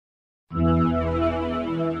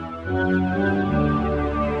Hi,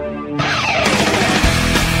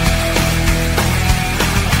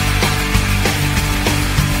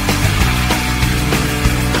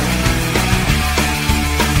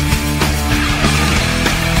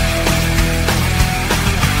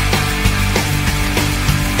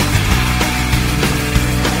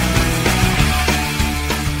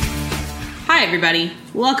 everybody.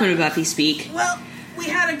 Welcome to Buffy Speak. Well, we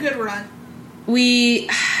had a good run.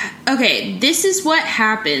 Okay, this is what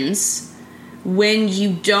happens when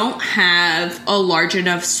you don't have a large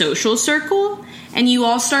enough social circle and you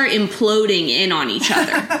all start imploding in on each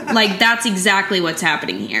other. Like, that's exactly what's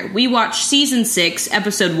happening here. We watched season 6,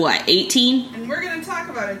 episode 18? And we're going to talk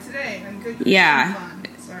about it today. And good. Yeah. Fun.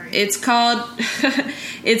 Sorry.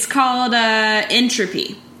 It's called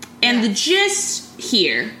Entropy. And the gist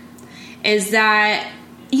here is that,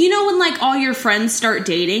 you know, when like all your friends start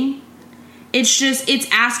dating, it's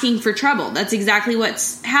asking for trouble. That's exactly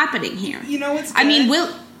what's happening here. You know what's good? I mean,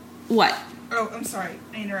 what? Oh, I'm sorry.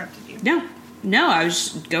 I interrupted you. No,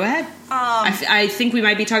 go ahead. I think we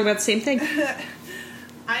might be talking about the same thing.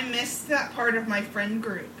 I missed that part of my friend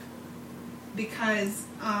group because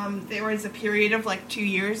there was a period of like 2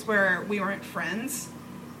 years where we weren't friends.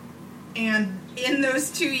 And in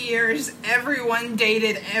those 2 years, everyone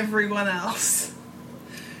dated everyone else.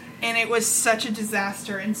 And it was such a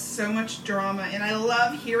disaster and so much drama. And I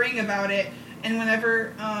love hearing about it. And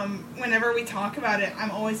whenever we talk about it,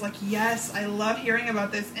 I'm always like, yes, I love hearing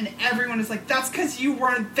about this. And everyone is like, that's because you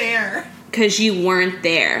weren't there. Because you weren't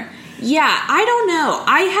there. Yeah, I don't know.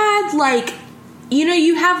 I had, like, you know,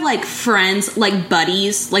 you have, like, friends, like,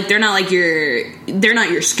 buddies. Like, they're not your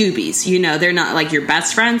Scoobies, you know. They're not, like, your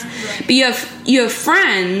best friends. Right. But you have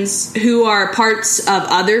friends who are parts of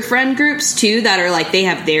other friend groups, too, that are, like, they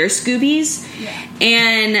have their Scoobies. Yeah.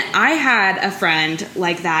 And I had a friend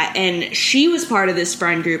like that, and she was part of this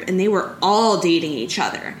friend group, and they were all dating each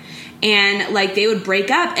other. And, like, they would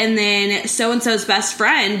break up, and then so-and-so's best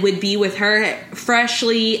friend would be with her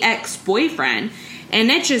freshly ex-boyfriend. And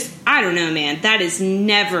it just, I don't know, man, that has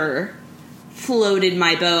never floated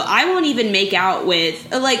my boat. I won't even make out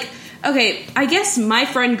with, like, okay, I guess my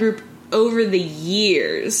friend group over the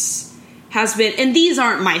years has been, and these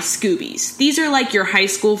aren't my Scoobies. These are, like, your high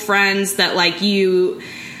school friends that, like, you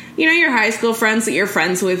know, your high school friends that you're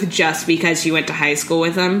friends with just because you went to high school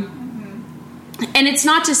with them. And it's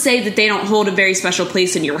not to say that they don't hold a very special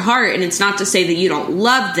place in your heart, and it's not to say that you don't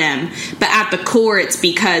love them, but at the core, it's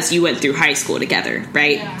because you went through high school together,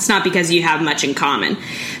 right? Yeah. It's not because you have much in common.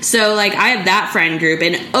 So, like, I have that friend group,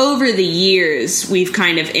 and over the years, we've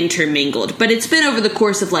kind of intermingled, but it's been over the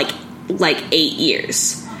course of, like 8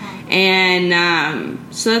 years. And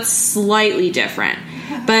so that's slightly different.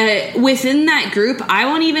 But within that group, I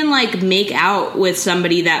won't even, like, make out with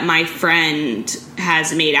somebody that my friend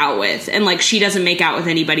has made out with. And, like, she doesn't make out with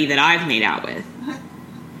anybody that I've made out with.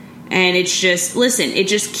 And it's just, listen, it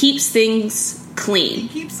just keeps things clean.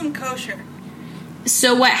 It keeps them kosher.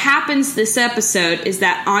 So what happens this episode is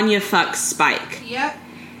that Anya fucks Spike. Yep.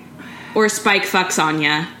 Or Spike fucks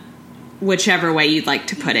Anya. Whichever way you'd like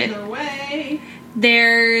to put it. Either way.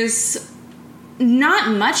 There's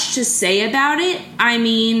not much to say about it. I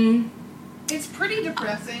mean, it's pretty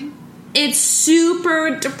depressing. It's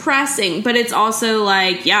super depressing, but it's also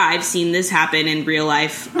like, yeah, I've seen this happen in real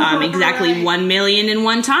life exactly Right.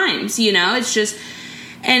 1,000,001 times, you know? It's just,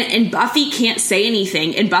 and Buffy can't say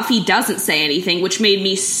anything, and Buffy doesn't say anything, which made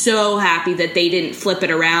me so happy that they didn't flip it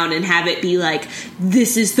around and have it be like,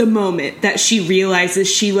 this is the moment that she realizes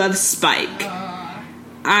she loves Spike.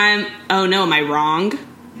 Oh no, am I wrong?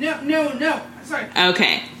 No. Sorry.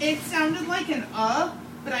 Okay. It sounded like an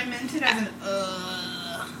but I meant it as an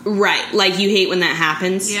Right, like you hate when that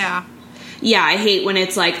happens? Yeah. Yeah, I hate when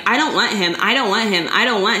it's like, I don't want him,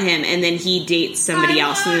 and then he dates somebody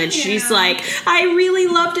else, and then she's like, I really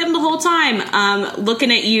loved him the whole time.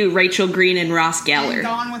 Looking at you, Rachel Green and Ross Geller,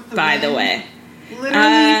 by the way.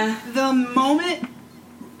 Literally, the moment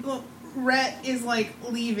Rhett is, like,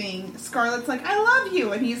 leaving, Scarlett's like, I love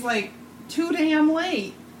you, and he's like, too damn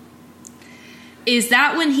late. Is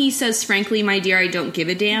that when he says, frankly, my dear, I don't give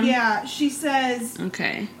a damn? Yeah, she says...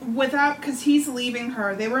 Okay. Because he's leaving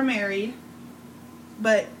her. They were married.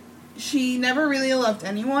 But she never really loved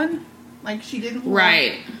anyone. Like, she didn't love...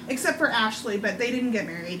 Right. Except for Ashley, but they didn't get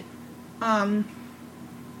married. But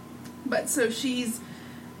so he's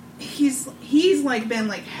like, been,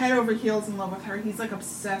 like, head over heels in love with her. He's, like,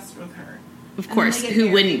 obsessed with her. Of course. Who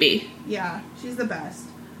wouldn't be? Yeah, she's the best.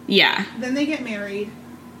 Yeah. Then they get married.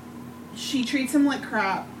 She treats him like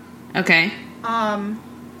crap. Okay.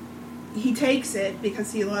 He takes it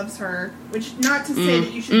because he loves her. Which, not to say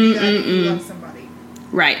that you should do that if you love somebody.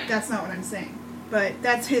 Right. That's not what I'm saying. But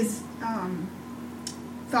that's his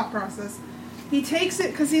thought process. He takes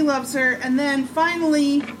it because he loves her, and then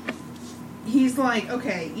finally he's like,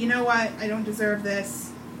 okay, you know what? I don't deserve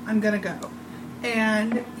this. I'm gonna go.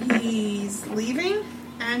 And he's leaving,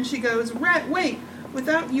 and she goes, wait,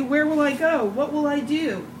 without you, where will I go? What will I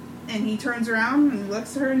do? And he turns around and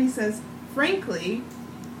looks at her and he says, frankly,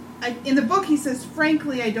 in the book he says,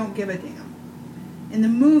 frankly, I don't give a damn. In the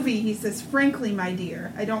movie he says, frankly, my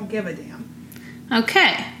dear, I don't give a damn.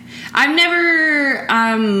 Okay. I've never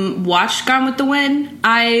watched Gone with the Wind.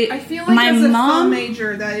 I feel like as a film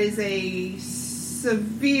major, that is a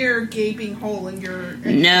severe gaping hole in your...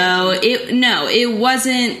 it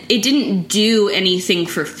wasn't. It didn't do anything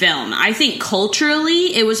for film. I think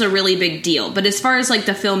culturally it was a really big deal, but as far as like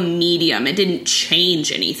the film medium, it didn't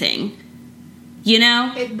change anything. You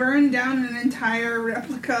know? It burned down an entire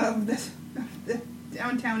replica of the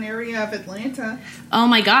downtown area of Atlanta. Oh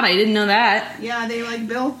my god, I didn't know that. Yeah, they like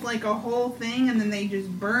built like a whole thing and then they just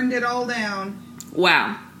burned it all down.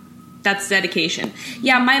 Wow. That's dedication.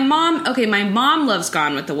 Yeah, my mom loves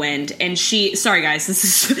Gone with the Wind, and sorry guys,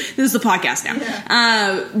 this is the podcast now.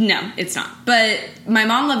 Yeah. No, it's not. But my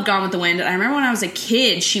mom loved Gone with the Wind, and I remember when I was a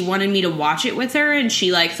kid, she wanted me to watch it with her, and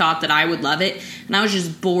she like thought that I would love it, and I was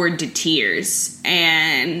just bored to tears.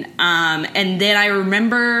 And then I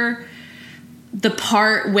remember the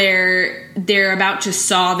part where they're about to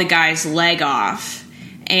saw the guy's leg off.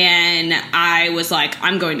 And I was like,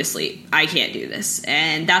 I'm going to sleep. I can't do this.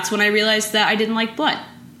 And that's when I realized that I didn't like blood.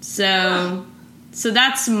 So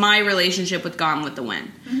that's my relationship with Gone with the Wind.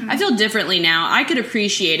 Mm-hmm. I feel differently now. I could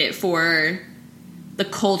appreciate it for the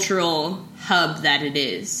cultural hub that it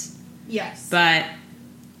is. Yes. But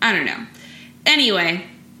I don't know. Anyway,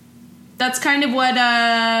 that's kind of what,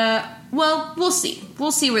 well, we'll see.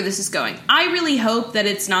 We'll see where this is going. I really hope that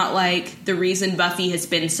it's not like the reason Buffy has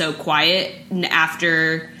been so quiet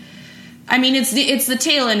after... I mean, it's the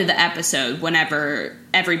tail end of the episode whenever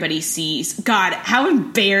everybody sees... God, how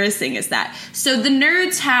embarrassing is that? So the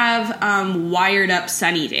nerds have wired up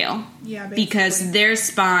Sunnydale. Yeah, basically. Because they're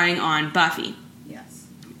spying on Buffy. Yes.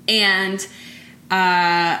 And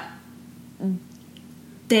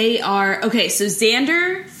they are... Okay, so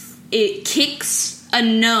Xander, it kicks a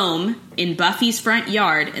gnome in Buffy's front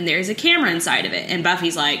yard, and there's a camera inside of it. And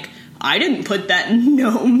Buffy's like, I didn't put that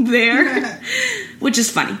gnome there. Which is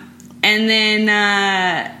funny. And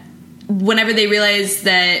then whenever they realize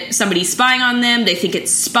that somebody's spying on them, they think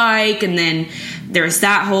it's Spike, and then there's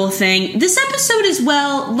that whole thing. This episode as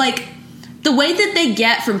well, like, the way that they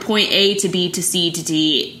get from point A to B to C to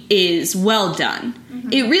D is well done.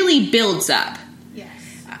 Mm-hmm. It really builds up.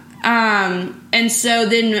 And so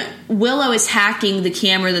then Willow is hacking the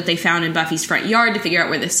camera that they found in Buffy's front yard to figure out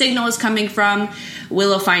where the signal is coming from.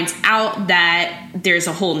 Willow finds out that there's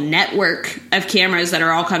a whole network of cameras that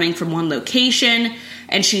are all coming from one location,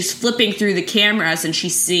 and she's flipping through the cameras and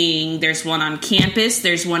she's seeing there's one on campus,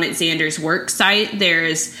 there's one at Xander's work site,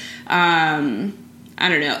 there's, I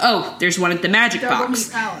don't know, there's one at the Magic Double Box.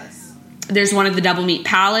 Meat Palace. There's one at the Double Meat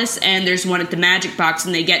Palace, and there's one at the Magic Box,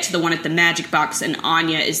 and they get to the one at the Magic Box, and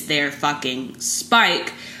Anya is there fucking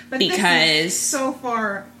Spike, but because... This is so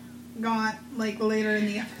far gone, like, later in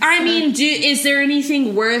the episode. I mean, is there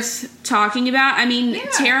anything worth talking about? I mean, yeah.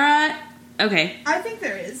 Tara... Okay. I think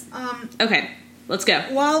there is. Okay, let's go.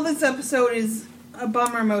 While this episode is a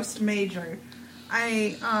bummer most major,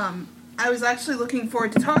 I was actually looking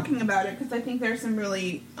forward to talking about it, because I think there's some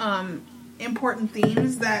really... important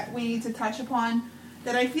themes that we need to touch upon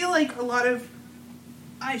that I feel like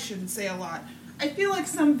I shouldn't say a lot. I feel like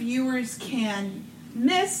some viewers can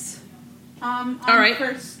miss on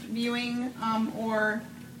first viewing or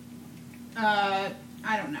I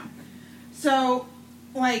don't know. So,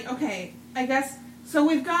 like, okay, I guess, so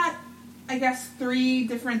we've got, three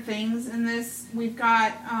different things in this. We've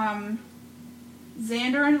got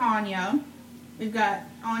Xander and Anya. We've got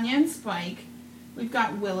Anya and Spike. We've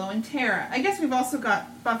got Willow and Tara. I guess we've also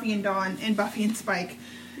got Buffy and Dawn and Buffy and Spike.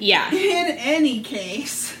 Yeah. In any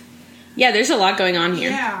case. Yeah, there's a lot going on here.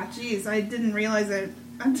 Yeah, geez, I didn't realize it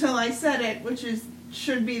until I said it, which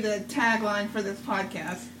should be the tagline for this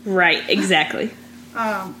podcast. Right, exactly.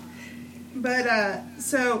 So,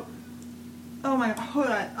 oh my God, hold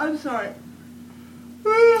on, I'm sorry.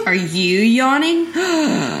 Are you yawning?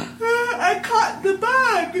 I caught the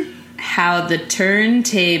bug! How the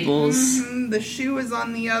turntables. Mm-hmm. The shoe is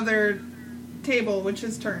on the other table, which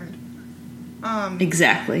is turned.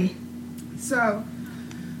 Exactly. So,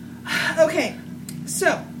 okay.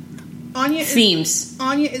 So, Anya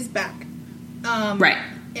is back. Right.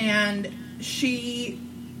 And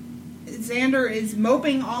Xander is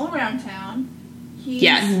moping all around town.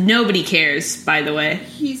 Nobody cares, by the way.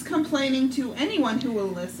 He's complaining to anyone who will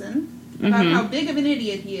listen about how big of an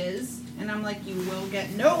idiot he is. And I'm like, you will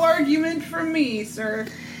get no argument from me, sir.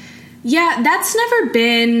 Yeah, that's never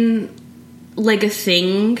been, like, a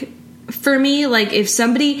thing for me. Like, if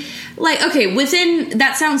somebody, like, okay, within,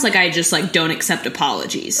 that sounds like I just, like, don't accept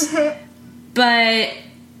apologies. But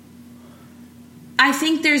I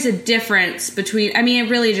think there's a difference between, I mean, it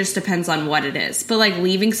really just depends on what it is. But, like,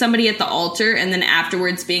 leaving somebody at the altar and then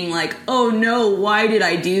afterwards being like, oh, no, why did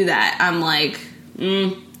I do that? I'm like,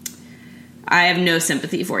 I have no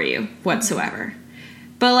sympathy for you whatsoever.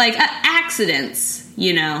 But, like, accidents,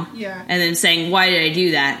 you know? Yeah. And then saying, why did I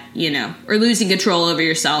do that, you know? Or losing control over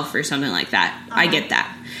yourself or something like that. I get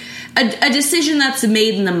that. A decision that's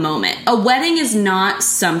made in the moment. A wedding is not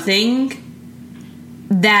something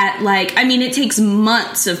that, like, I mean, it takes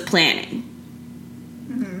months of planning.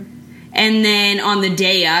 And then on the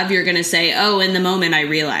day of, you're going to say, oh, in the moment I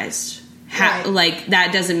realized. Right. Like,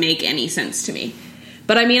 that doesn't make any sense to me.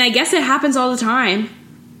 But, I mean, I guess it happens all the time.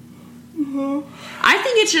 I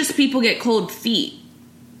think it's just people get cold feet.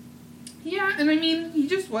 Yeah, and I mean, he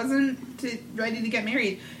just wasn't ready to get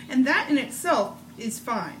married. And that in itself is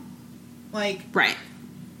fine. Like, Right.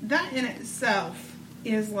 that in itself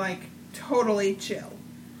is, like, totally chill.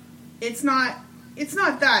 It's not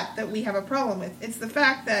that we have a problem with. It's the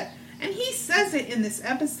fact that, and he says it in this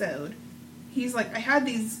episode, he's like, I had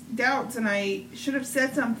these doubts and I should have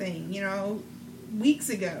said something, you know, weeks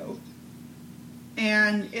ago.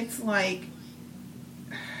 And it's like,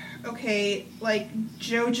 okay, like,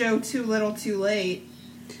 JoJo Too Little Too Late.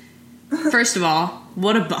 First of all,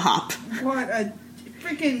 what a bop. What a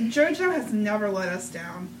freaking, JoJo has never let us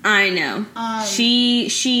down. I know.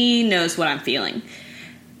 She knows what I'm feeling.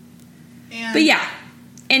 But yeah,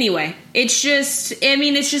 anyway, it's just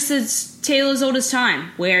a tale as old as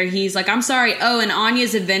time, where he's like, I'm sorry, oh, and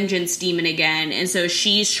Anya's a vengeance demon again, and so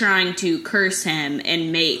she's trying to curse him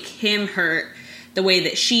and make him hurt the way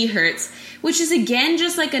that she hurts, which is, again,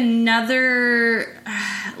 just, like, another,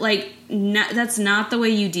 like, that's not the way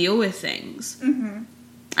you deal with things.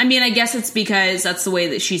 I mean, I guess it's because that's the way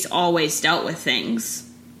that she's always dealt with things.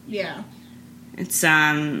 Yeah. It's,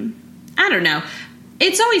 I don't know.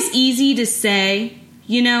 It's always easy to say,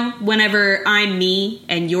 you know, whenever I'm me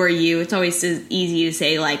and you're you, it's always easy to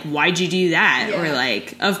say, like, why'd you do that? Yeah. Or,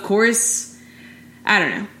 like, of course, I don't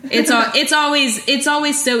know. It's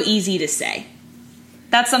always so easy to say.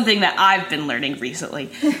 That's something that I've been learning recently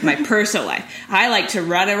in my personal life. I like to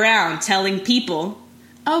run around telling people,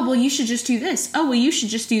 oh, well, you should just do this. Oh, well, you should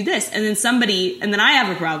just do this. And then I have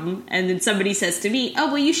a problem. And then somebody says to me, oh,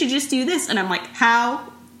 well, you should just do this. And I'm like,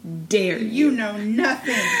 how dare you? You know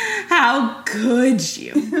nothing. How could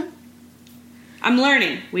you? I'm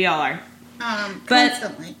learning. We all are.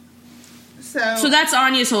 Constantly. So that's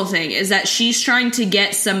Anya's whole thing, is that she's trying to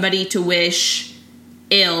get somebody to wish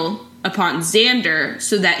ill upon Xander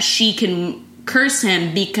so that she can curse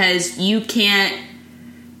him, because you can't,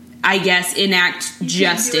 I guess, enact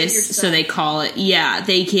justice, so they call it. Yeah,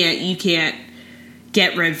 you can't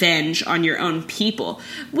get revenge on your own people,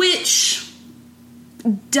 which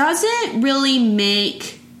doesn't really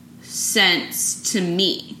make sense to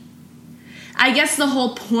me. I guess the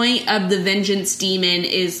whole point of the vengeance demon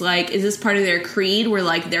is, like, is this part of their creed where,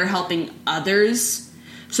 like, they're helping others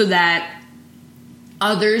so that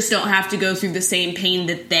others don't have to go through the same pain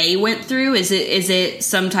that they went through? Is it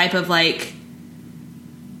some type of, like,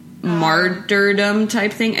 martyrdom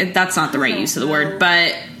type thing? That's not the right use of the word,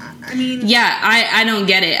 but I mean, yeah, I don't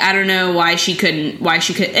get it. I don't know why she could.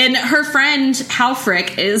 And her friend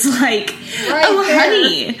Halfrick is like,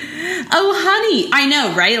 honey. I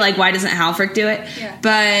know, right? Like, why doesn't Halfrick do it? Yeah.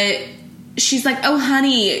 But she's like, oh,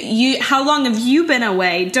 honey, how long have you been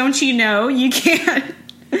away? Don't you know you can't?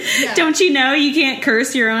 Yeah. Don't you know you can't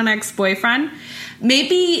curse your own ex-boyfriend?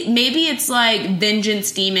 Maybe it's like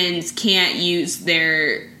vengeance demons can't use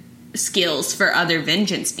their skills for other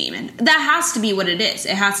vengeance demon. That has to be what it is.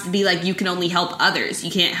 It has to be like, you can only help others.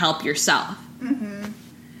 You can't help yourself.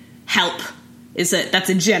 Help that's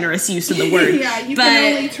a generous use of the word. Yeah, you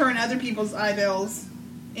can only turn other people's eyeballs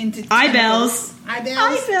into eyeballs.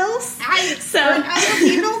 Eyeballs. Turn other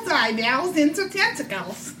people's eyeballs into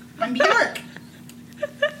tentacles. I'm Bjork.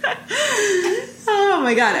 Oh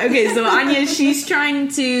my god. Okay, so Anya, she's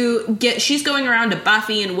going around to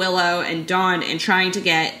Buffy and Willow and Dawn and trying to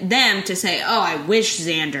get them to say, oh, I wish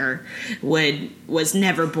Xander was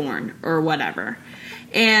never born or whatever.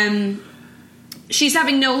 And she's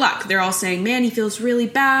having no luck. They're all saying, man, he feels really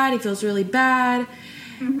bad.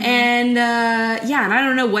 And, and I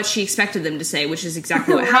don't know what she expected them to say, which is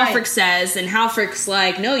exactly what Right. Halfrick says. And Halfrick's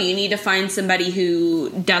like, no, you need to find somebody who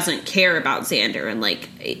doesn't care about Xander and,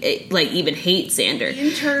 even hates Xander.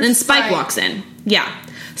 Then Spike walks in. Yeah.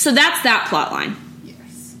 So that's that plot line.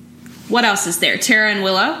 Yes. What else is there? Tara and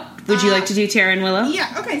Willow? Would you like to do Tara and Willow?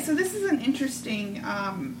 Yeah, okay, so this is an interesting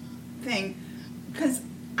thing. Because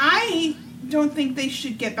I don't think they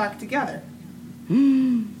should get back together.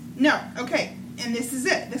 No, okay. And this is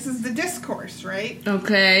it. This is the discourse, right?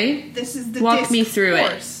 Okay. This is the Walk me through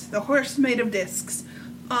horse. The horse made of discs.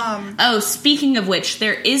 Speaking of which,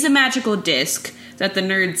 there is a magical disc that the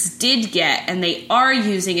nerds did get, and they are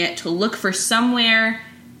using it to look for somewhere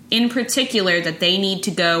in particular that they need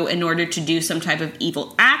to go in order to do some type of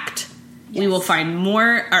evil act. Yes. We will find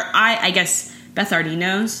more, or I guess Beth already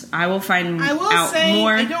knows. I will find out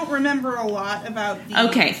more. I don't remember a lot about the...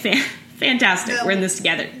 Okay, fantastic. We're in this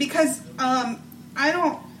together. Because I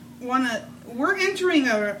don't want to... We're entering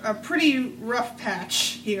a pretty rough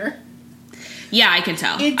patch here. Yeah, I can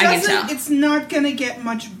tell. It's not going to get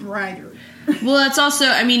much brighter. Well, that's also,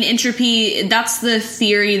 entropy, that's the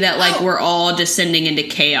theory that, we're all descending into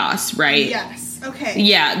chaos, right? Yes, okay.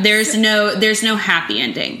 Yeah, there's no happy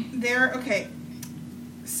ending. Okay.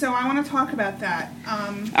 So I want to talk about that.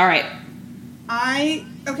 All right. I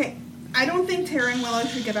don't think Tara and Willow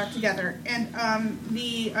should get back together. And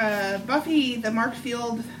the Buffy, the Mark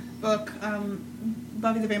Field book,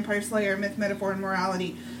 Buffy the Vampire Slayer, Myth, Metaphor, and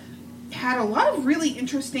Morality, had a lot of really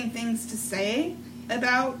interesting things to say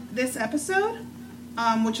about this episode,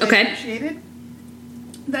 which I appreciated,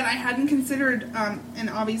 that I hadn't considered, and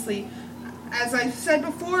obviously, as I've said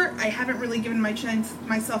before, I haven't really given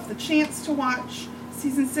myself the chance to watch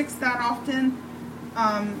season 6 that often,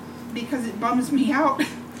 because it bums me out.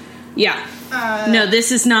 Yeah. No,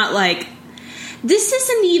 this is not this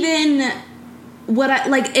isn't even what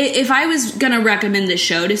if I was gonna recommend this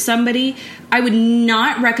show to somebody, I would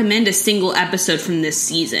not recommend a single episode from this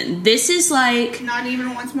season. This is not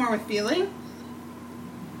even Once More with Feeling?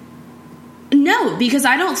 No, because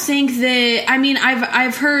I don't think that...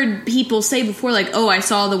 I've heard people say before, I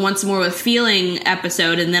saw the Once More with Feeling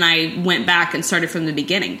episode, and then I went back and started from the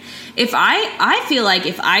beginning. I feel like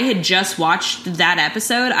if I had just watched that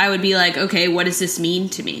episode, I would be like, okay, what does this mean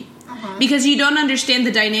to me? Because you don't understand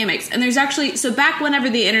the dynamics. And there's actually... So back whenever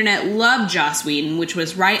the internet loved Joss Whedon, which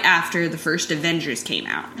was right after the first Avengers came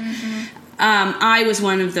out, I was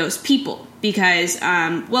one of those people. Because,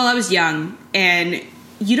 I was young, and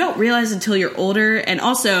you don't realize until you're older, and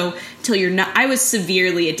also until you're not... I was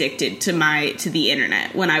severely addicted to the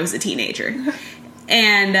internet when I was a teenager.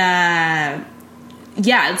 And,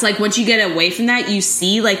 it's once you get away from that, you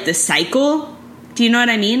see, the cycle. Do you know what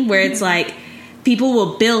I mean? Where it's people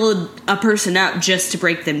will build a person up just to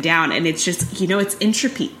break them down, and it's just, it's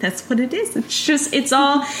entropy. That's what it is. It's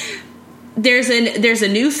all... There's a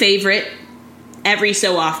new favorite every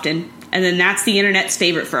so often, and then that's the internet's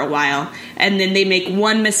favorite for a while, and then they make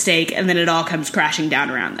one mistake, and then it all comes crashing down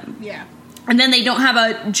around them. Yeah. And then they don't have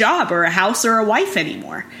a job or a house or a wife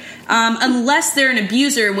anymore. Unless they're an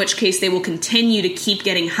abuser, in which case they will continue to keep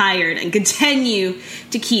getting hired and continue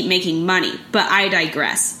to keep making money. But I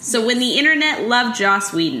digress. So when the internet loved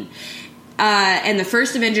Joss Whedon, and the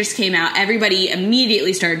first Avengers came out, everybody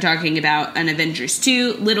immediately started talking about an Avengers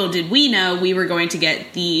 2. Little did we know we were going to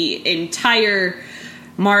get the entire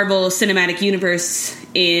Marvel Cinematic Universe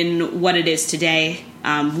in what it is today,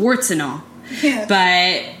 warts and all. Yes.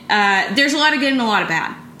 But there's a lot of good and a lot of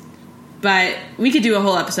bad. But we could do a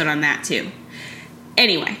whole episode on that, too.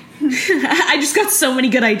 Anyway, I just got so many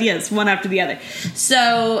good ideas, one after the other.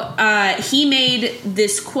 So he made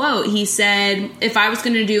this quote. He said, if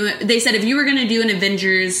you were going to do an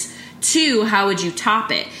Avengers 2, how would you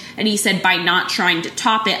top it? And he said, by not trying to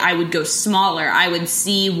top it, I would go smaller. I would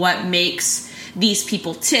see what makes these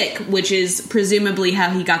people tick, which is presumably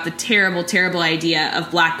how he got the terrible, terrible idea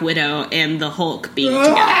of Black Widow and the Hulk being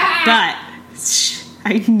together. But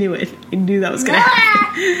I knew it. I knew that was going to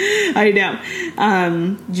happen. I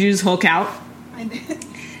know. Did you just Hulk out? I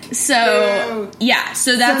did. So, yeah.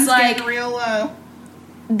 So that's getting real low.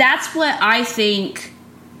 That's what I think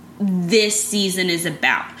this season is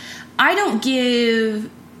about. I don't give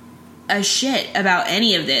a shit about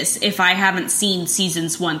any of this if I haven't seen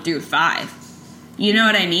seasons 1 through 5. You know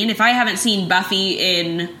what I mean? If I haven't seen Buffy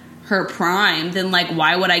in her prime, then,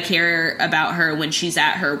 why would I care about her when she's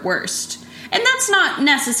at her worst? And that's not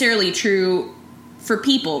necessarily true for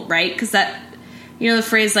people, right? Because that, the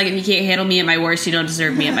phrase, if you can't handle me at my worst, you don't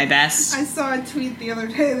deserve me at my best. I saw a tweet the other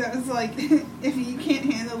day that was if you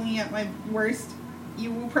can't handle me at my worst,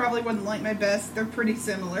 you probably wouldn't like my best. They're pretty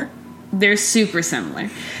similar. They're super similar.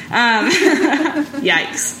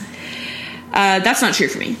 Yikes. That's not true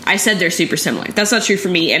for me. I said they're super similar. That's not true for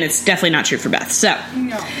me, and it's definitely not true for Beth. So,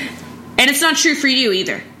 No. And it's not true for you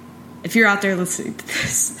either. If you're out there listening to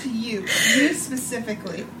this. To you. You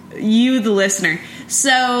specifically. You, the listener.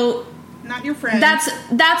 So... Not your friend.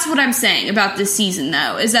 That's what I'm saying about this season,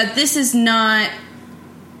 though, is that this is not...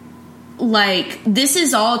 Like, this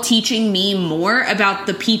is all teaching me more about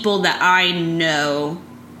the people that I know.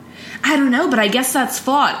 I don't know, but I guess that's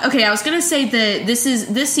flawed. Okay, I was going to say that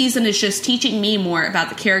this season is just teaching me more about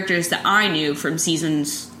the characters that I knew from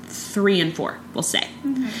seasons 3 and 4, we'll say.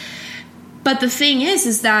 Mm-hmm. But the thing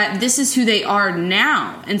is that this is who they are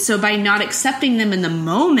now. And so by not accepting them in the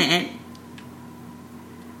moment,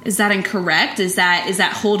 is that incorrect? Is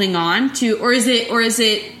that holding on to, or is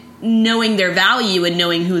it knowing their value and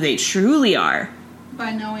knowing who they truly are?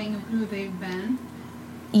 By knowing who they've been?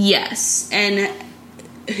 Yes. And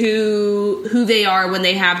who they are when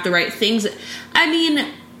they have the right things. I mean,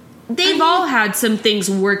 they've all had some things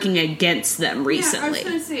working against them recently. Yeah, I was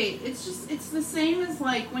going to say, it's the same as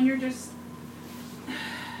like when you're just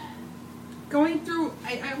going through,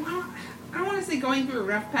 I don't want to say going through a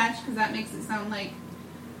rough patch because that makes it sound like,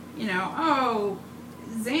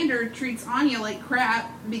 Xander treats Anya like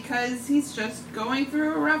crap because he's just going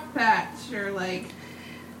through a rough patch, or like...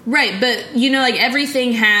 Right, but,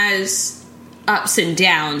 everything has ups and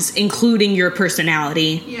downs, including your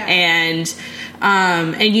personality. Yeah. And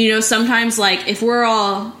sometimes, like, if we're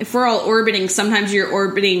all orbiting, sometimes you're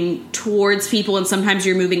orbiting towards people and sometimes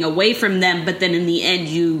you're moving away from them, but then in the end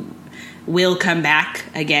you will come back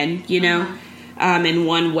again, in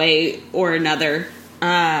one way or another.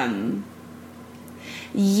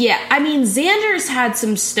 Yeah, I mean, Xander's had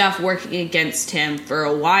some stuff working against him for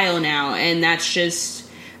a while now, and that's just,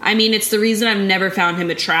 I mean, it's the reason I've never found him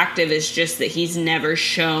attractive, is just that he's never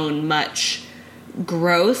shown much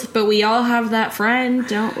growth, but we all have that friend,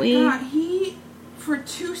 don't we? God, for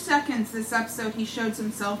 2 seconds this episode, he showed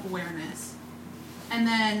some self-awareness. And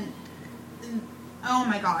then, oh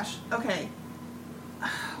my gosh, okay.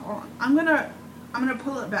 I'm gonna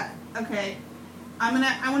pull it back, okay? I'm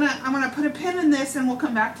gonna put a pin in this and we'll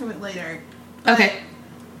come back to it later. But, okay.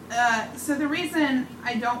 So the reason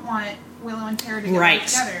I don't want Willow and Tara to get back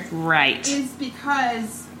together is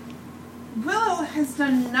because Willow has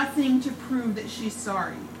done nothing to prove that she's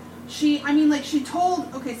sorry. She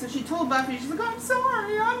told Buffy, she's like, I'm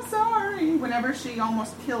sorry, whenever she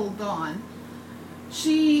almost killed Dawn.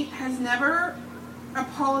 She has never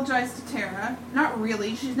apologized to Tara. Not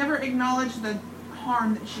really. She's never acknowledged the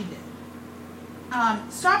harm that she did.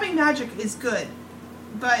 Stopping magic is good,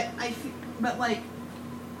 but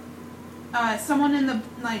someone in the,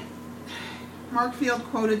 Mark Field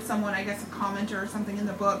quoted someone, I guess a commenter or something in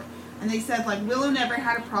the book, and they said, Willow never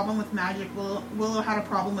had a problem with magic, Willow had a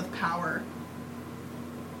problem with power,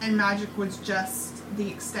 and magic was just the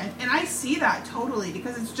extent, and I see that totally,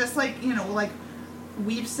 because it's just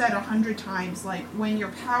we've said 100 times, when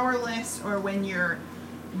you're powerless, or when you're,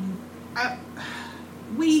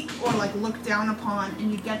 weak or looked down upon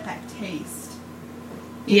and you get that taste.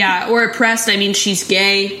 Yeah, or oppressed. I mean, she's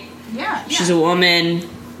gay. Yeah. She's a woman.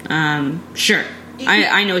 Sure.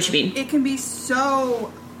 I know what you mean. It can be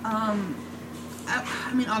so, obviously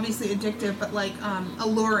addictive, but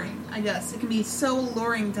alluring, I guess. It can be so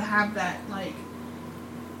alluring to have that,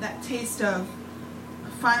 that taste of,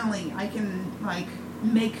 finally, I can,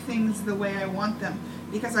 make things the way I want them,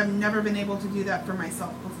 because I've never been able to do that for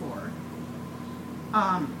myself before.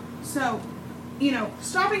 So,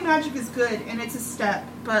 stopping magic is good, and it's a step,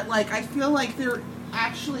 but, I feel like there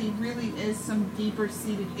actually really is some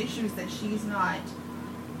deeper-seated issues that she's not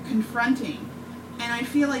confronting. And I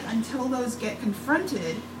feel like until those get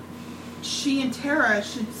confronted, she and Tara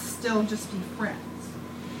should still just be friends.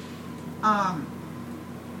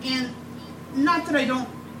 And not that I don't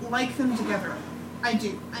like them together. I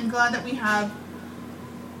do. I'm glad that we have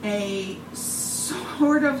a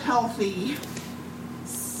sort of healthy,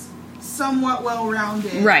 somewhat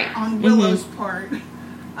well-rounded, right, on Willow's part,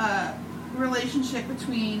 relationship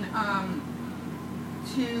between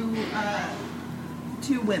two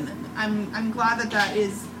women. I'm glad that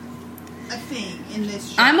is a thing in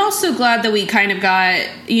this show. I'm also glad that we kind of got,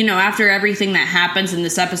 after everything that happens in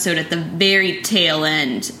this episode, at the very tail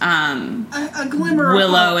end, a glimmer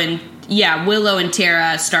Willow of hope. Willow and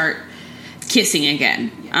Tara start kissing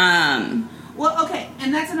again. Yes. Well, okay,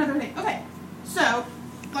 and that's another thing. Okay, so,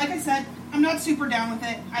 like I said, I'm not super down with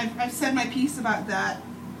it. I've said my piece about that.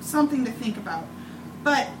 Something to think about.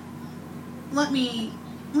 But let me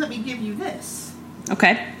give you this.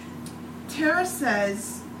 Okay. Tara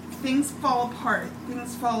says things fall apart.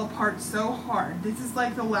 Things fall apart so hard. This is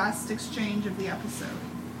like the last exchange of the episode.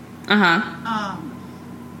 Uh-huh.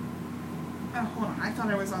 Oh, hold on. I thought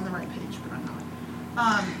I was on the right page, but I'm not.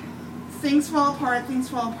 Things fall apart. Things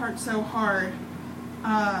fall apart so hard.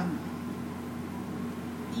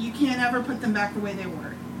 You can't ever put them back the way they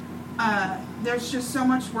were. There's just so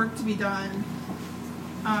much work to be done.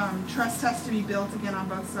 Trust has to be built again on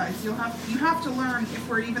both sides. You have to learn if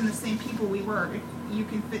we're even the same people we were, if you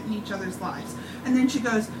can fit in each other's lives. And then she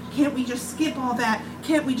goes, can't we just skip all that?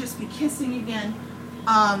 Can't we just be kissing again?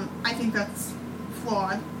 I think that's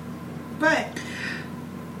flawed. But,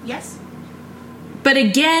 yes? But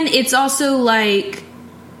again, it's also like,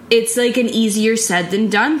 it's like an easier said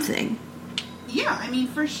than done thing. Yeah, I mean,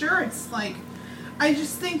 for sure, it's like, I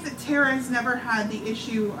just think that Tara has never had the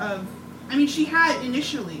issue of, I mean, she had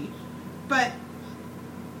initially, but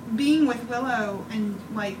being with Willow and,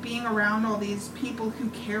 like, being around all these people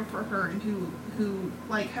who care for her and who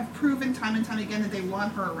like, have proven time and time again that they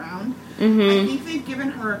want her around, I think they've given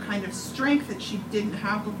her a kind of strength that she didn't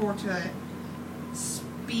have before to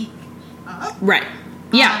speak up. Right.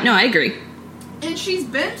 Yeah, no, I agree. And she's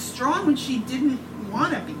been strong when she didn't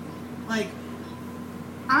want to be. Like,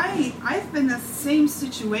 I've been in the same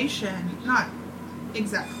situation, not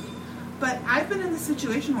exactly, but I've been in the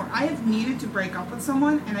situation where I have needed to break up with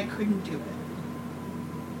someone and I couldn't do it.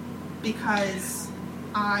 Because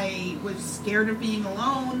I was scared of being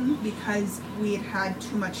alone, because we had had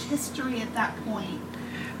too much history at that point.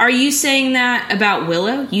 Are you saying that about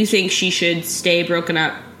Willow? You think she should stay broken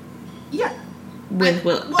up? Yeah. With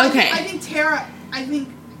Willow? Well, okay. I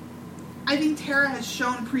think Tara has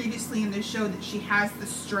shown previously in this show that she has the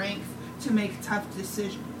strength to make tough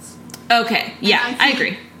decisions. Okay, yeah, I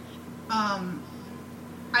agree.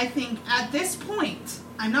 I think at this point,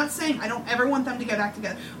 I'm not saying I don't ever want them to get back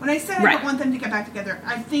together. When I said I don't want them to get back together,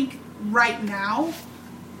 I think right now,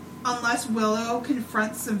 unless Willow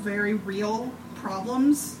confronts some very real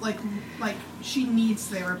problems, like she needs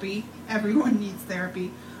therapy. Everyone needs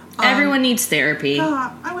therapy. Everyone needs therapy.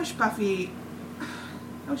 I wish Buffy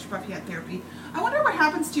had therapy. I wonder what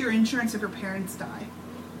happens to your insurance if your parents die.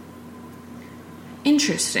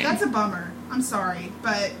 Interesting. That's a bummer. I'm sorry,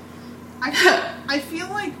 but I feel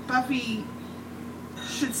like Buffy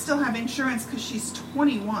should still have insurance because she's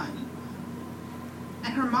 21.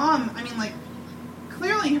 And her mom, I mean, like,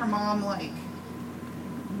 clearly her mom, like,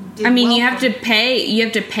 did you have to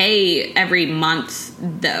pay every month,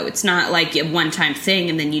 though. It's not like a one-time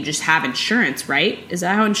thing and then you just have insurance, right? Is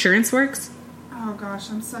that how insurance works? Oh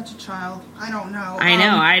gosh, I'm such a child. I don't know.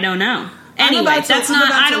 I don't know. Anyway,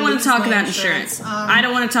 I don't want to talk about insurance. I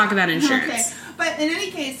don't want to talk about insurance. Okay. But in any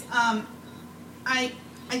case, I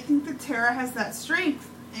think that Tara has that strength,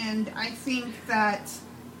 and I think that...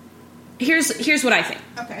 Here's what I think.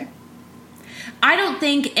 Okay. I don't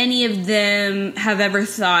think any of them have ever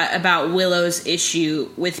thought about Willow's issue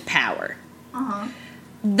with power. Uh-huh.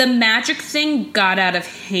 The magic thing got out of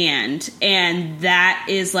hand, and that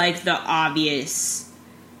is, like, the obvious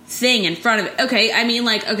thing in front of it. Okay, I mean,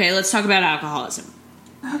 like, okay, let's talk about alcoholism.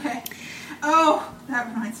 Okay. Oh, that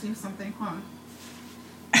reminds me of something. Hold on.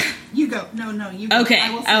 You go. No, you go. Okay.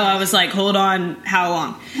 I was like, hold on, how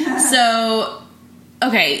long? So,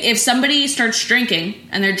 okay, if somebody starts drinking,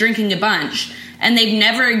 and they're drinking a bunch, and they've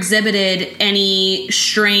never exhibited any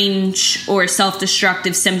strange or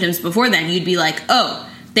self-destructive symptoms before then, you'd be like, oh,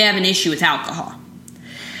 they have an issue with alcohol.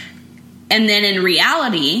 And then in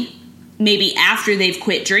reality, maybe after they've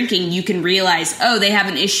quit drinking, you can realize, oh, they have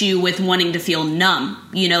an issue with wanting to feel numb.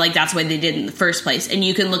 You know, like that's what they did in the first place. And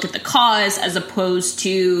you can look at the cause as opposed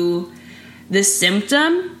to the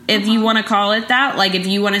symptom, if you want to call it that. Like if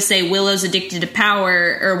you want to say Willow's addicted to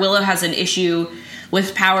power, or Willow has an issue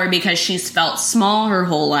with power because she's felt small her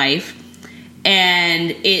whole life,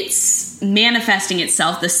 and it's manifesting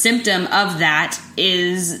itself. The symptom of that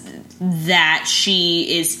is that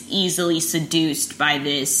she is easily seduced by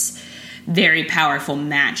this very powerful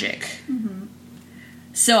magic. Mm-hmm.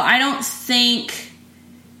 So I don't think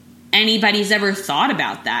anybody's ever thought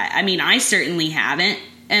about that. I mean, I certainly haven't.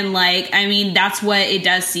 And, like, I mean, that's what it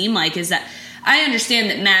does seem like, is that I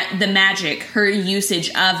understand that the magic, her usage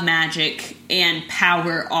of magic and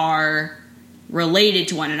power are related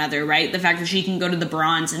to one another, right? The fact that she can go to the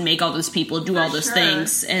Bronze and make all those people do all those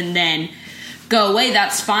things and then go away,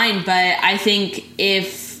 that's fine. But I think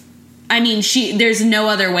there's no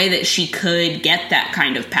other way that she could get that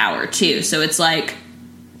kind of power, too. So it's like,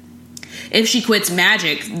 if she quits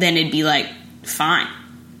magic, then it'd be like, fine.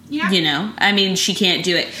 Yeah. You know? I mean, she can't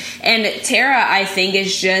do it. And Tara, I think,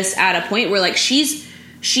 is just at a point where, like, she's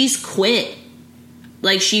quit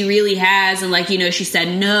Like, she really has. And, like, you know, she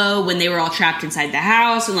said no when they were all trapped inside the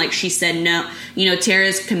house. And, like, she said no. You know,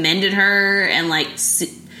 Tara's commended her. And, like,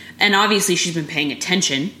 and obviously she's been paying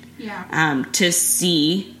attention. Yeah. To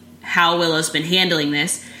see how Willow's been handling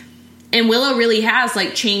this. And Willow really has,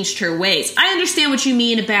 like, changed her ways. I understand what you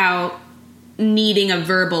mean about needing a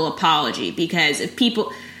verbal apology, because if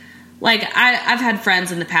people, like, I've had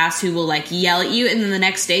friends in the past who will, like, yell at you and then the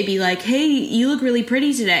next day be like, hey, you look really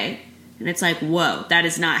pretty today. And it's like, whoa, that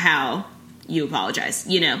is not how you apologize,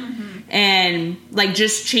 you know? Mm-hmm. And, like,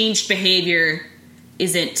 just changed behavior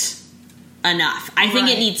isn't enough. I think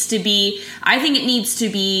it needs to be,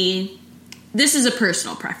 this is a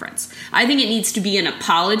personal preference. I think it needs to be an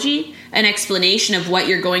apology, an explanation of what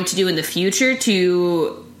you're going to do in the future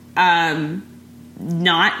to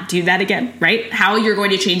not do that again, right? How you're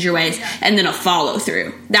going to change your ways, and then a follow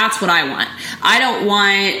through. That's what I want. I don't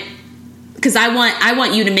want, because I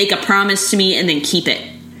want you to make a promise to me and then keep it.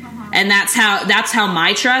 And that's how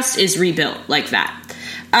my trust is rebuilt, like that.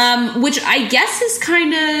 Which I guess is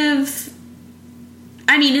kind of,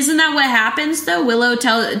 I mean, isn't that what happens, though? Willow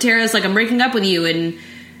Tara's like, I'm breaking up with you, and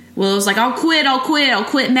Willow's like, I'll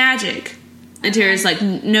quit magic. And Tara's like,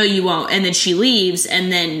 no, you won't. And then she leaves,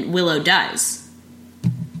 and then Willow does.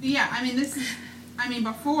 Yeah, I mean,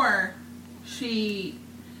 before, she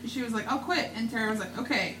was like, I'll quit, and Tara was like,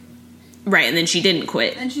 okay. Right, and then she didn't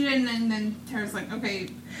quit. And she didn't, and then Tara's like, okay,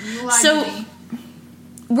 you lied to me.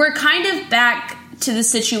 We're kind of back to the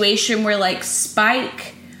situation where, like,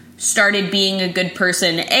 Spike started being a good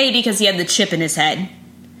person, A, because he had the chip in his head,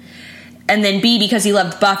 and then B, because he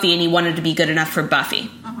loved Buffy and he wanted to be good enough for Buffy.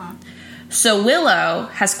 So Willow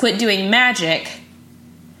has quit doing magic.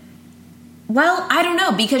 Well, I don't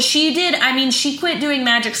know, because she quit doing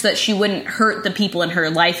magic so that she wouldn't hurt the people in her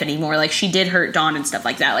life anymore. Like, she did hurt Dawn and stuff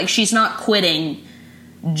like that. Like, she's not quitting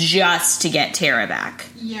just to get Tara back.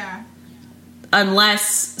 Yeah.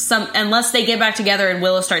 Unless they get back together and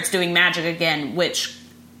Willow starts doing magic again, which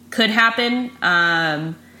could happen.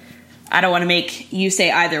 I don't want to make you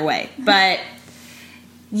say either way. But,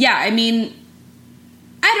 yeah, I mean,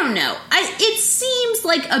 I don't know. It seems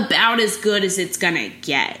like about as good as it's going to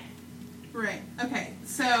get. Right. Okay.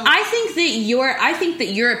 So I think that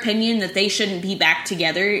your opinion that they shouldn't be back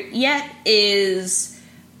together yet is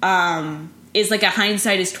like a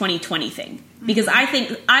hindsight is 20/20 thing. Because I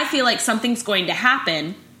feel like something's going to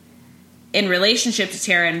happen in relationship to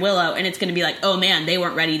Tara and Willow, and it's going to be like, oh man, they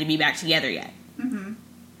weren't ready to be back together yet. Mm-hmm.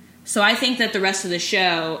 So I think that the rest of the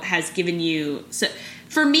show has given you. So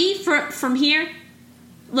for me, from here,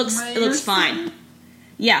 it looks fine.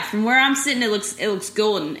 Yeah, from where I'm sitting, it looks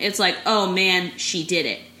golden. It's like, oh man, she did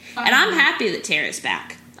it, and I'm happy that Tara's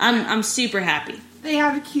back. I'm super happy. They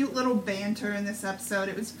have a cute little banter in this episode.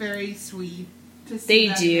 It was very sweet to see.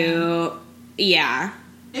 They do, again. Yeah.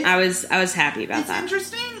 I was happy about that. It's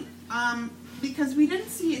interesting, because we didn't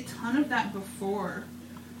see a ton of that before.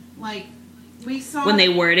 Like, we saw when they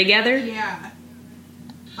were together. Yeah.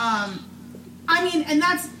 I mean, and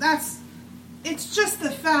that's. It's just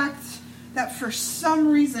the fact that for some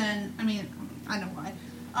reason, I mean, I know why,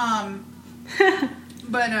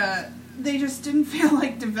 but they just didn't feel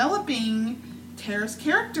like developing Tara's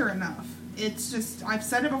character enough. It's just, I've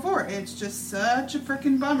said it before, it's just such a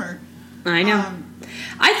freaking bummer. I know.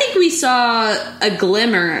 I think we saw a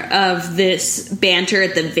glimmer of this banter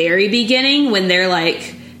at the very beginning when they're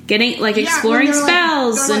like getting, like, exploring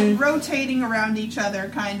spells and like rotating around each other,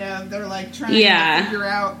 kind of. They're like trying to figure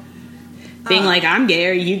out. Being like, I'm gay,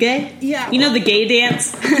 are you gay? Yeah. You know the gay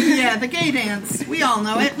dance? Yeah, the gay dance. We all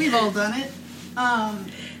know it. We've all done it.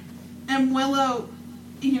 And Willow,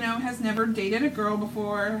 has never dated a girl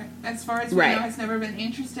before. As far as we know, has never been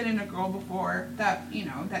interested in a girl before. That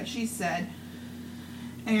she said.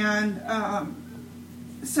 And,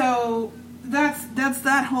 so that's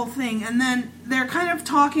that whole thing. And then they're kind of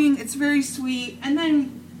talking. It's very sweet. And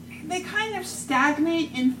then they kind of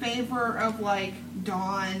stagnate in favor of, like,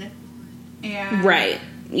 Dawn. And, right.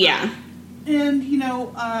 Yeah. And,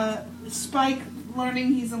 Spike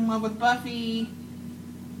learning he's in love with Buffy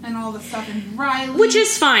and all the stuff, and Riley. Which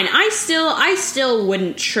is fine. I still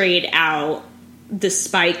wouldn't trade out the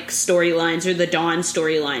Spike storylines or the Dawn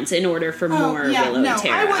storylines in order for more Willow and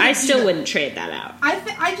Tara. I still wouldn't trade that out.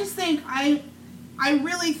 I just think I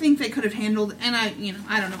really think they could have handled, and I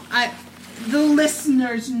don't know. The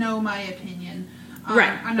listeners know my opinion.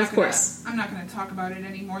 Right, of course. I'm not going to talk about it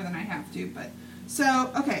any more than I have to, but...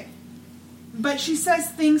 So, okay. But she says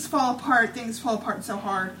things fall apart so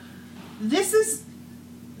hard. This is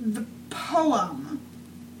the poem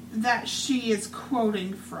that she is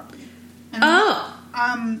quoting from.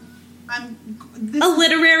 And A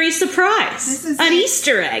literary surprise. This is an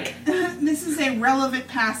Easter egg. This is a relevant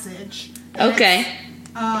passage. Okay.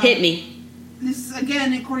 Hit me. This is,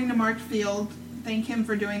 again, according to Mark Field. Thank him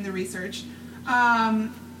for doing the research.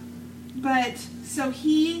 But, so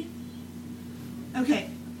he... Okay.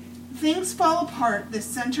 Things fall apart the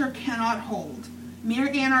center cannot hold. Mere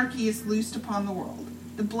anarchy is loosed upon the world.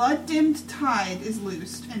 The blood-dimmed tide is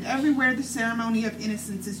loosed, and everywhere the ceremony of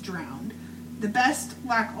innocence is drowned. The best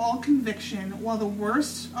lack all conviction, while the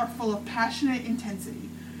worst are full of passionate intensity.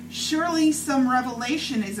 Surely some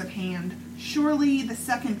revelation is at hand. Surely the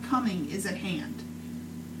second coming is at hand.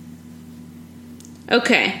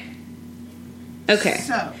 Okay.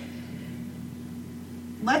 So,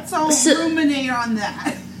 let's all ruminate on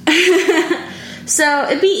that. So,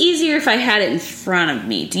 it'd be easier if I had it in front of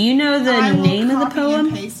me. Do you know the name of the poem? I will copy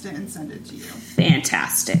and paste it and send it to you.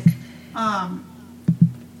 Fantastic.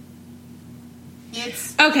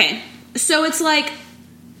 It's... Okay, so it's like...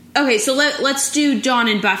 Okay, so let's do Dawn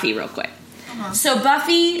and Buffy real quick. Uh-huh. So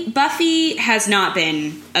Buffy has not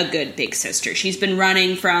been a good big sister. She's been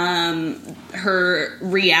running from her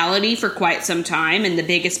reality for quite some time, and the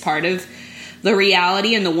biggest part of the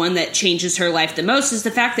reality and the one that changes her life the most is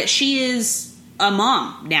the fact that she is a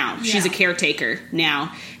mom now. Yeah. She's a caretaker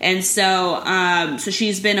now. And so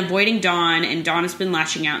she's been avoiding Dawn, and Dawn has been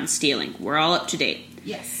lashing out and stealing. We're all up to date.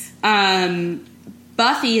 Yes.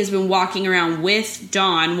 Buffy has been walking around with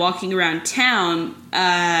Dawn, walking around town,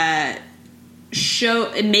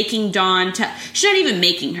 making Dawn... she's not even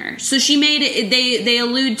making her. So she made it... They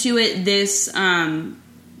allude to it in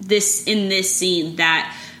this scene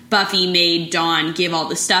that Buffy made Dawn give all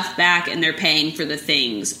the stuff back, and they're paying for the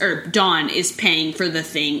things... Or Dawn is paying for the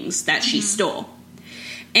things that she stole.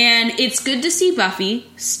 And it's good to see Buffy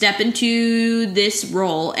step into this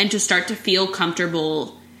role and to start to feel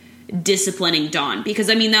comfortable disciplining Dawn, because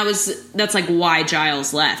I mean that's like why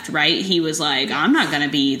Giles left, right? He was like, I'm not gonna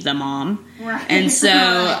be the mom, right. And so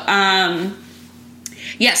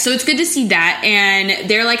so it's good to see that, and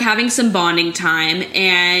they're like having some bonding time,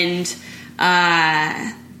 and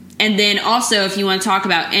then also, if you want to talk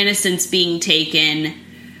about innocence being taken,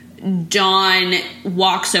 Dawn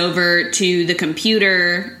walks over to the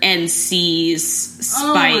computer and sees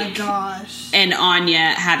Spike and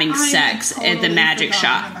Anya having sex at the magic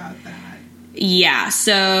shop. Yeah,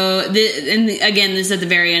 so, again, this is at the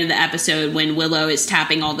very end of the episode when Willow is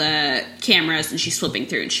tapping all the cameras and she's flipping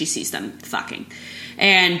through and she sees them fucking.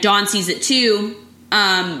 And Dawn sees it too.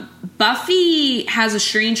 Buffy has a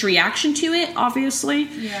strange reaction to it, obviously.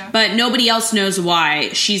 Yeah. But nobody else knows why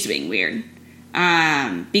she's being weird.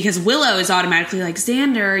 Because Willow is automatically like,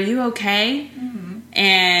 Xander, are you okay? Mm-hmm.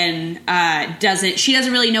 And she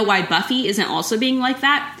doesn't really know why Buffy isn't also being like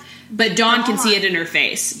that. But Dawn can see it in her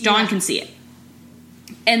face. Dawn can see it.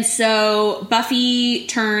 And so Buffy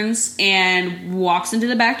turns and walks into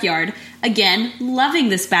the backyard. Again, loving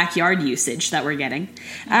this backyard usage that we're getting.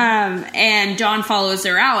 And Dawn follows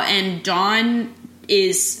her out, and Dawn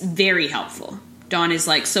is very helpful. Dawn is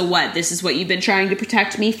like, so what? This is what you've been trying to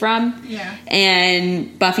protect me from? Yeah.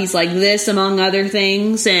 And Buffy's like, this, among other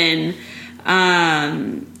things. And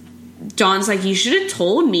Dawn's like, you should have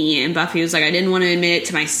told me. And Buffy was like, I didn't want to admit it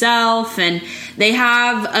to myself. And they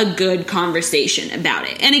have a good conversation about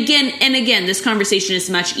it. And again, this conversation is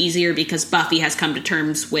much easier because Buffy has come to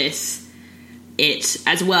terms with it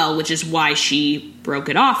as well, which is why she broke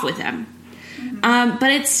it off with him. Mm-hmm. But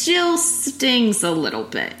it still stings a little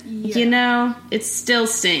bit. Yeah. You know? It still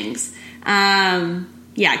stings. I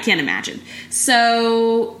can't imagine.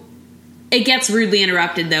 So it gets rudely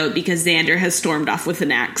interrupted, though, because Xander has stormed off with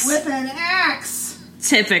an axe. With an axe!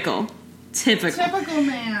 Typical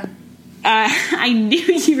man. I knew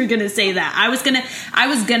you were gonna say that. I was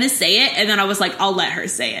gonna say it, and then I was like, I'll let her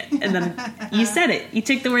say it. And then you said it. You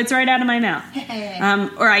took the words right out of my mouth.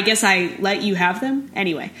 Or I guess I let you have them.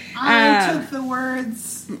 Anyway. I took the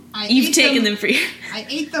words. You've taken them for you. I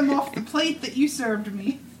ate them off the plate that you served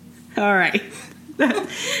me. All right.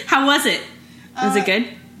 How was it? Was it good?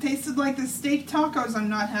 Tasted like the steak tacos I'm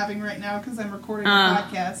not having right now because I'm recording a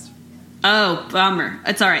podcast. Oh, bummer.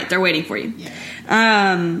 It's all right. They're waiting for you.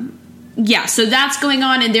 Yeah. So that's going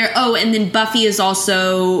on in there. Oh, and then Buffy is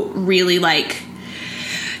also really like,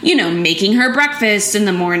 making her breakfast in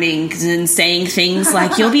the morning and saying things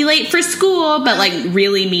like, you'll be late for school, but like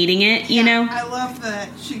really meaning it, you know? I love that.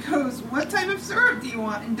 She goes, what type of syrup do you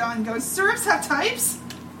want? And Dawn goes, syrups have types?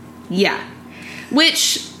 Yeah.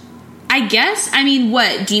 Which, I guess,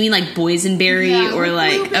 what? Do you mean like boysenberry or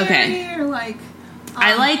like, okay. Or like...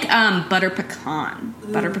 I like butter pecan.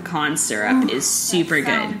 Ooh. Butter pecan syrup is super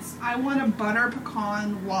good. I want a butter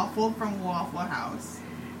pecan waffle from Waffle House.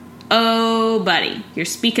 Oh, buddy, you're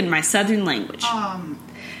speaking my southern language.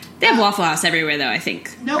 They have Waffle House everywhere, though, I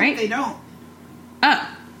think. No, right? they don't.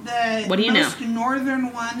 Oh. What do you know? The most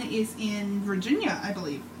northern one is in Virginia, I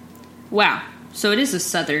believe. Wow. So it is a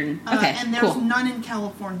southern... Okay, and there's none in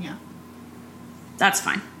California. That's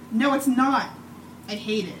fine. No, it's not. I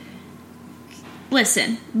hate it.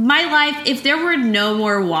 Listen, my life, if there were no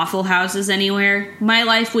more Waffle Houses anywhere, my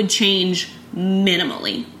life would change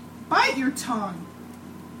minimally. Bite your tongue.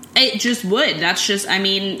 It just would. That's just, I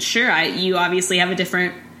mean, sure, you obviously have a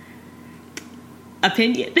different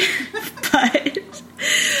opinion.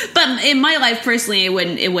 But in my life, personally, it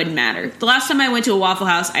wouldn't matter. The last time I went to a Waffle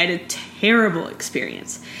House, I had a terrible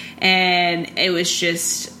experience. And it was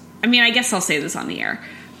just, I mean, I guess I'll say this on the air.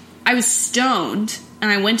 I was stoned,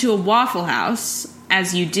 and I went to a Waffle House,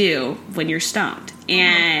 as you do when you're stoned.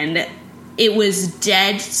 And it was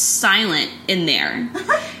dead silent in there.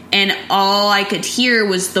 And all I could hear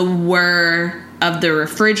was the whir of the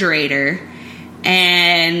refrigerator.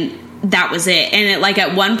 And that was it. And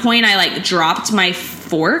at one point, I dropped my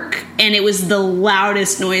fork, and it was the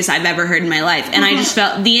loudest noise I've ever heard in my life. And I just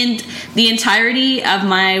felt the entirety of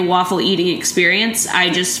my waffle eating experience.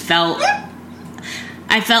 I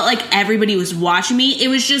felt like everybody was watching me. It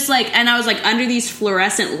was just and I was under these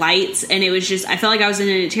fluorescent lights, and it was just, I felt like I was in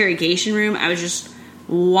an interrogation room. I was just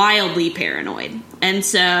wildly paranoid. And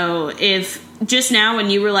so if just now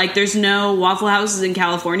when you were like, there's no Waffle Houses in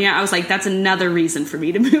California, I was like, that's another reason for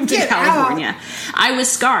me to move to California. Out. I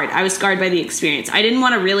was scarred. I was scarred by the experience. I didn't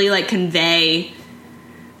want to really convey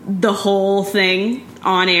the whole thing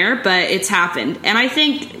on air, but it's happened. And I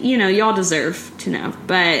think, y'all deserve to know,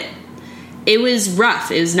 but it was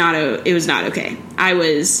rough. It was not okay. I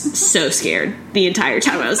was so scared the entire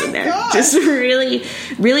time I was in there. God. Just really,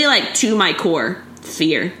 really to my core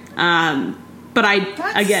fear. But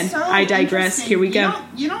I digress. Here we go.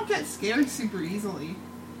 You don't get scared super easily.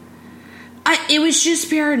 It was just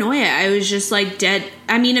paranoia. I was just dead.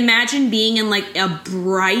 I mean, imagine being in a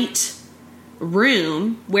bright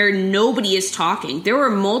room where nobody is talking. There were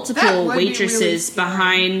multiple waitresses really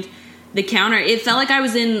behind the counter. It felt like I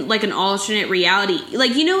was in an alternate reality.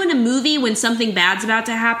 In a movie when something bad's about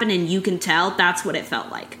to happen and you can tell, that's what it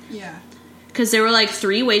felt like. Yeah. Because there were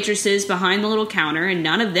 3 waitresses behind the little counter, and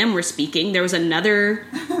none of them were speaking. There was another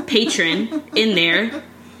patron in there.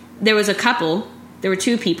 There was a couple. There were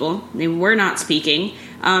 2 people. They were not speaking.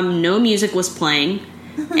 No music was playing.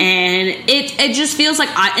 And it just feels like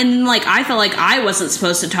I felt like I wasn't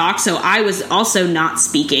supposed to talk, so I was also not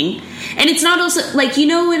speaking. And it's not also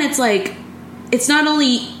when it's it's not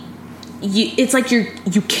only you, it's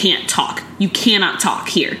you can't talk. You cannot talk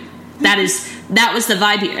here. That was the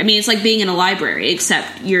vibe here. I mean, it's like being in a library,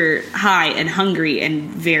 except you're high and hungry and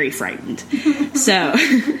very frightened. So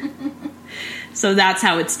that's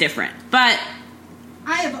how it's different. But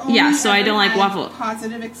I have only so I don't like waffle.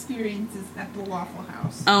 Positive experiences at the Waffle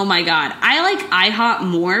House. Oh my god, I like IHOP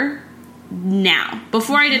more now.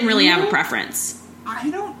 Before I didn't really have a preference. I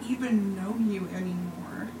don't even know you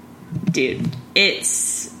anymore, dude.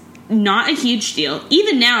 It's not a huge deal.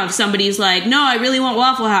 Even now, if somebody's like, "No, I really want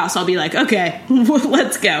Waffle House," I'll be like, "Okay,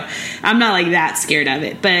 let's go." I'm not that scared of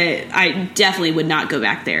it, but I definitely would not go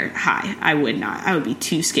back there high. I would not. I would be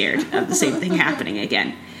too scared of the same thing happening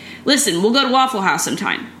again. Listen, we'll go to Waffle House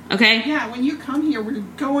sometime, okay? Yeah, when you come here, we're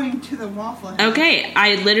going to the Waffle House. Okay,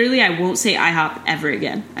 I won't say IHOP ever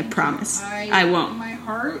again. I promise. I won't. My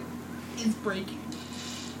heart is breaking.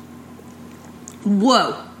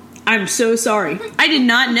 Whoa. I'm so sorry. I did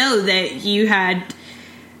not know that you had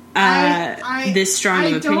this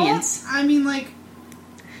strong of opinions. I mean, it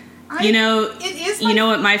is you know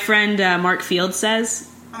what my friend Mark Field says?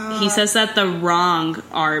 He says that the wrong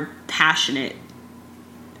are passionate.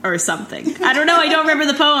 Or something. I don't know. I don't remember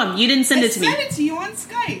the poem. You didn't send it to me. I sent it to you on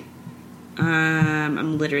Skype.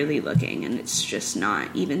 I'm literally looking, and it's just not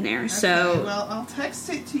even there. Okay, so, well, I'll text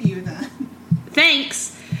it to you then.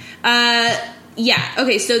 Thanks. Yeah.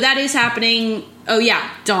 Okay. So that is happening. Oh yeah,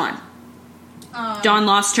 Dawn. Dawn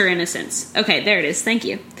lost her innocence. Okay, there it is. Thank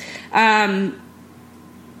you. Yeah,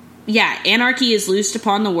 anarchy is loosed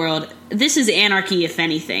upon the world. This is anarchy, if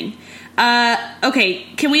anything. Okay,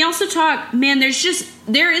 can we also talk, man,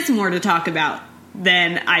 there is more to talk about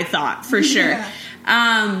than I thought, for sure.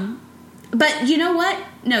 Yeah. But you know what?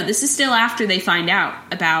 No, this is still after they find out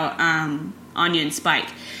about, Anya and Spike.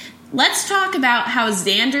 Let's talk about how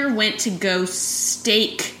Xander went to go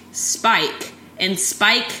stake Spike, and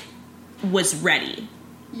Spike was ready.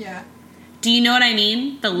 Yeah. Do you know what I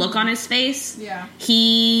mean? The look on his face? Yeah.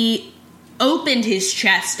 He opened his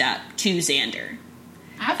chest up to Xander.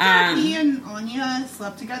 After he and Anya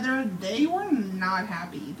slept together, they were not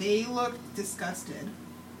happy. They looked disgusted.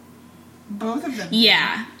 Both of them.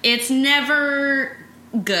 Yeah. It's never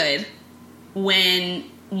good when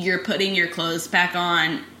you're putting your clothes back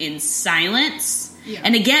on in silence. Yeah.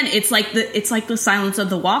 And again, it's like the silence of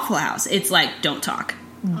the Waffle House. It's like, don't talk.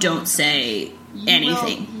 Don't say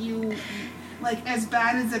anything. Like, as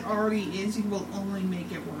bad as it already is, you will only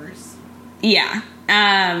make it worse. Yeah.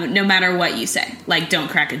 No matter what you say. Like, don't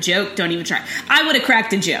crack a joke. Don't even try. I would have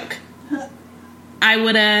cracked a joke. I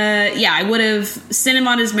would have sent him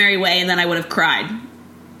on his merry way, and then I would have cried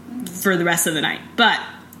for the rest of the night. But,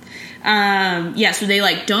 so they,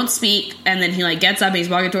 like, don't speak, and then he, like, gets up, and he's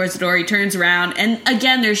walking towards the door, he turns around, and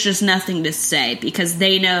again, there's just nothing to say, because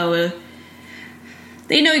they know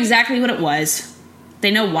exactly what it was.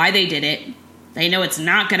 They know why they did it. They know it's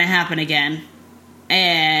not going to happen again.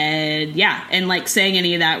 And, like, saying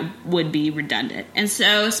any of that would be redundant. And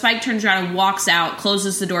so Spike turns around and walks out,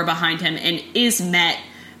 closes the door behind him, and is met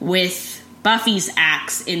with Buffy's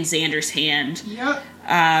axe in Xander's hand. Yep.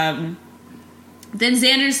 Then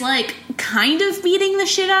Xander's, like, kind of beating the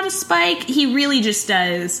shit out of Spike. He really just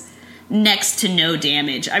does next to no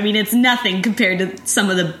damage. I mean, it's nothing compared to some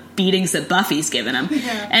of the beatings that Buffy's given him.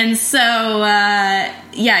 Yeah. And so,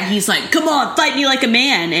 he's like, come on, fight me like a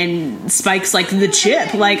man. And Spike's like, the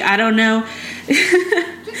chip. Like, I don't know.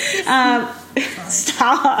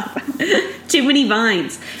 Stop. Too many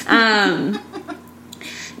vines. And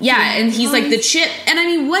he's like, the chip. And I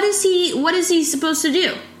mean, what is he supposed to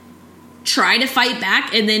do? Try to fight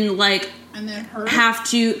back and then, like, and then hurt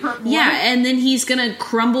more? And then he's gonna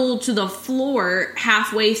crumble to the floor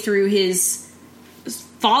halfway through his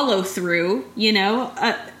follow through, you know?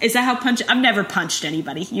 Is that how I've never punched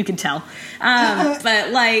anybody, you can tell.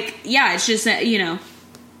 But, like, it's just,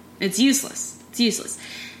 it's useless. It's useless.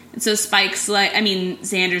 And so Spike's like,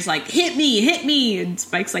 Xander's like, hit me, and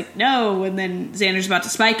Spike's like, no, and then Xander's about to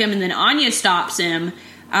spike him, and then Anya stops him.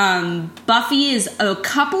 Buffy is a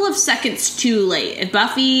couple of seconds too late. If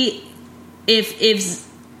Buffy,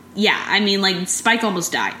 Spike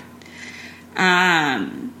almost died.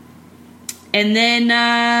 And then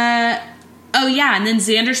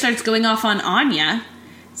Xander starts going off on Anya,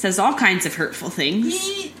 says all kinds of hurtful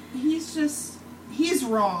things. He's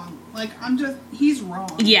wrong. Like, he's wrong.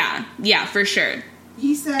 Yeah, for sure.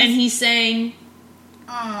 He says, and he's saying,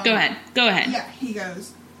 go ahead. Yeah, he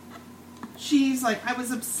goes, she's like, I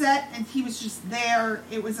was upset and he was just there.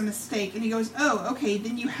 It was a mistake. And he goes, oh, okay,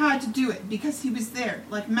 then you had to do it because he was there.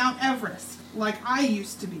 Like Mount Everest, like I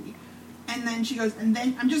used to be. And then she goes, and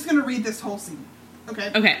then I'm just going to read this whole scene.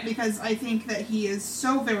 Okay? Because I think that he is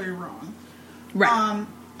so very wrong. Right.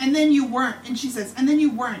 And then you weren't. And she says, and then you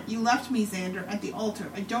weren't. You left me, Xander, at the altar.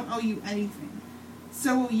 I don't owe you anything.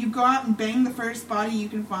 So you go out and bang the first body you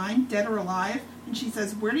can find, dead or alive. And she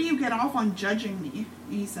says, where do you get off on judging me?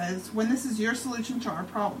 And he says, when this is your solution to our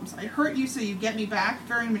problems. I hurt you so you get me back.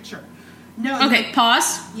 Very mature. No. Okay,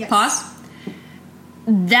 pause. Yes. Pause.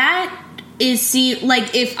 That is,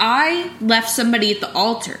 like, if I left somebody at the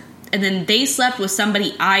altar and then they slept with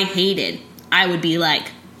somebody I hated, I would be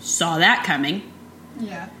like, saw that coming.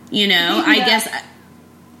 Yeah. You know, Yeah. I guess,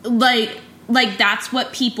 like that's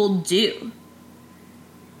what people do.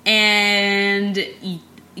 And,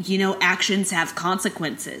 you know, actions have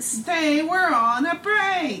consequences. They were on a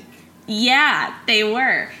break. Yeah, they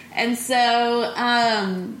were. And so,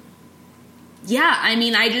 I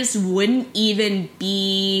just wouldn't even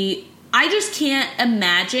be... I just can't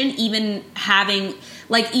imagine even having,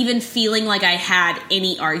 like, even feeling like I had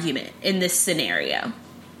any argument in this scenario.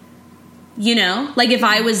 You know? Like, if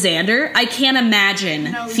I was Xander, I can't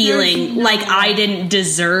imagine feeling like I didn't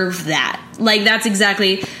deserve that. Like, that's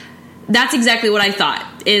exactly what I thought.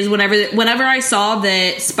 Is whenever I saw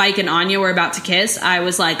that Spike and Anya were about to kiss, I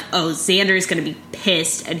was like, oh, Xander is going to be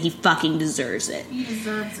pissed, and he fucking deserves it. He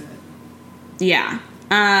deserves it. Yeah.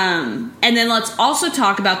 And then let's also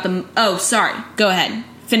talk about the... Oh, sorry. Go ahead.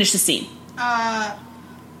 Finish the scene. I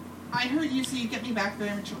hurt you so you get me back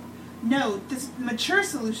very mature. No, this mature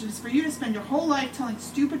solution is for you to spend your whole life telling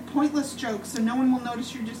stupid, pointless jokes so no one will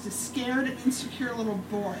notice you're just a scared and insecure little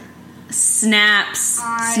boy. Snaps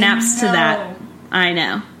to that. I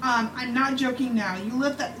know. I'm not joking now. You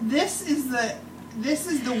live that... This is the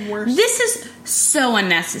worst. This is so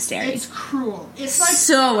unnecessary. It's cruel. It's like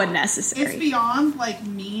so unnecessary. It's beyond like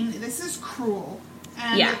mean. This is cruel,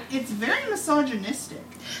 and it's very misogynistic.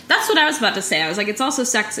 That's what I was about to say. I was like, it's also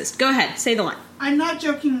sexist. Go ahead, say the line. I'm not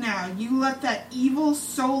joking now. You let that evil,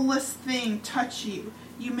 soulless thing touch you.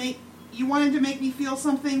 You wanted to make me feel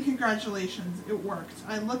something. Congratulations, it worked.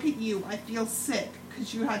 I look at you. I feel sick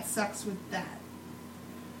because you had sex with that.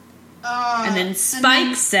 And then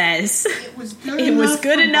Spike says it was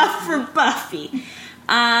good enough for Buffy.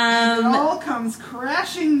 And it all comes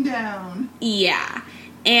crashing down. Yeah.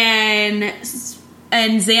 And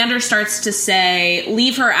Xander starts to say,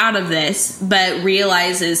 leave her out of this, but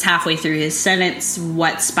realizes halfway through his sentence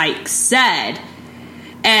what Spike said.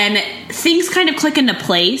 And things kind of click into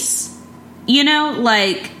place. You know,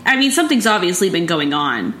 like, I mean, something's obviously been going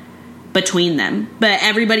on between them, but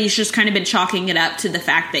everybody's just kind of been chalking it up to the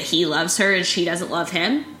fact that he loves her and she doesn't love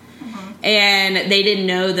him. And they didn't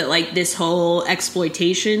know that, like, this whole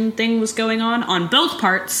exploitation thing was going on both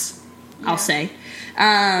parts, I'll say.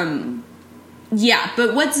 Yeah,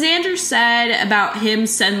 but what Xander said about him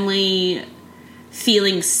suddenly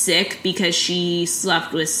feeling sick because she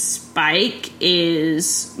slept with Spike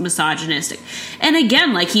is misogynistic. And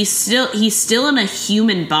again, like, he's still in a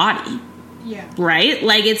human body. Yeah. Right?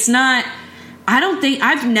 Like, it's not...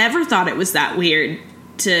 I've never thought it was that weird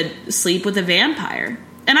to sleep with a vampire.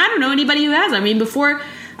 And I don't know anybody who has. I mean, before...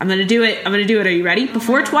 I'm gonna do it. Are you ready?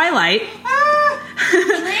 Before Twilight...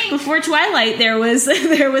 before Twilight, there was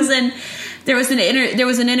an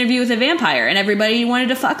interview with a vampire, and everybody wanted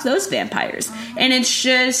to fuck those vampires. And it's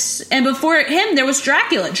just... And before him, there was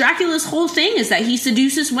Dracula. Dracula's whole thing is that he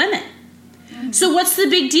seduces women. So what's the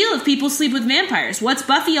big deal if people sleep with vampires? What's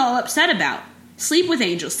Buffy all upset about? Sleep with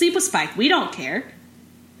Angel, sleep with Spike. We don't care.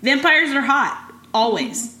 Vampires are hot.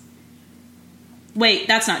 Always. Wait,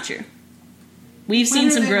 that's not true. We've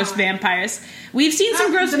seen some gross vampires. We've seen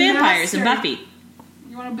some gross vampires in Buffy.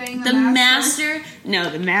 You want to bang the Master? No,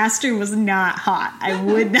 the Master was not hot. I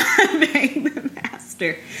would not bang the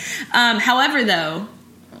Master. However, though,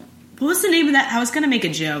 what was the name of that? I was going to make a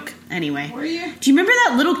joke. Anyway. Were you? Do you remember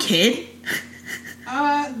that little kid?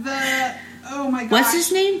 Oh my god. What's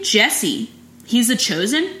his name? Jesse. He's the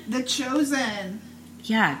Chosen? The Chosen.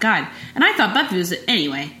 Yeah, God. And I thought Buffy was...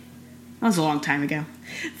 Anyway. That was a long time ago.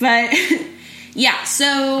 But... Yeah, so,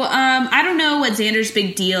 I don't know what Xander's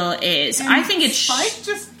big deal is. And I think it's... Spike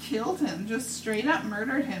just killed him. Just straight up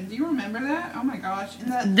murdered him. Do you remember that? Oh my gosh.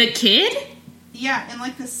 The kid? Yeah, in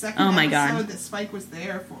like the second episode God. that Spike was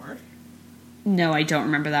there for. No, I don't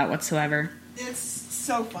remember that whatsoever. It's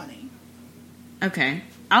so funny. Okay.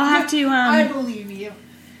 I'll have to, I believe you.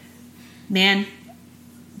 Man,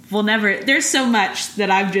 we'll never... There's so much that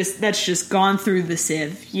that's just gone through the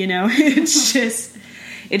sieve, you know? It's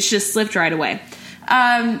just slipped right away.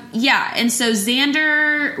 Yeah, and so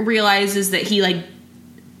Xander realizes that he, like,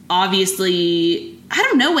 obviously... I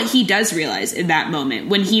don't know what he does realize in that moment,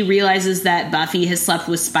 when he realizes that Buffy has slept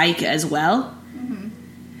with Spike as well. Mm-hmm.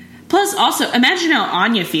 Plus, also, imagine how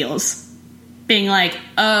Anya feels. Being like,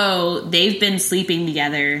 oh, they've been sleeping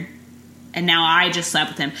together, and now I just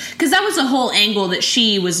slept with him. Because that was a whole angle that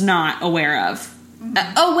she was not aware of.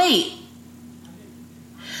 Mm-hmm. Oh, wait.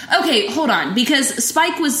 Okay, hold on. Because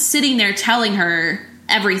Spike was sitting there telling her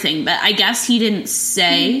everything, but I guess he didn't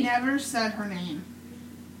say... He never said her name.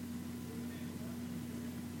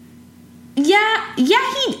 Yeah,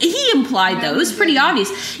 he implied though. It was pretty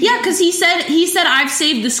obvious. Yeah, because he said I've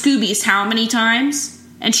saved the Scoobies how many times,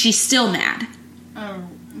 and she's still mad. Oh.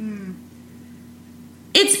 Mm.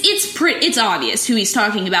 It's obvious who he's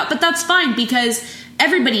talking about, but that's fine because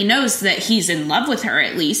everybody knows that he's in love with her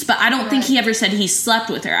at least. But I don't think he ever said he slept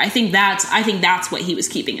with her. I think that's what he was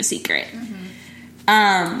keeping a secret.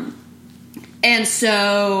 Mm-hmm. And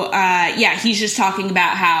so, yeah, he's just talking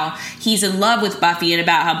about how he's in love with Buffy and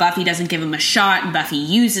about how Buffy doesn't give him a shot and Buffy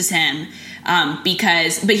uses him,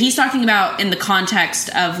 but he's talking about in the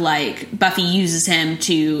context of, like, Buffy uses him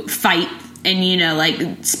to fight and, you know,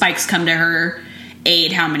 like, Spike's come to her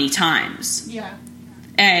aid how many times. Yeah.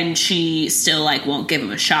 And she still, like, won't give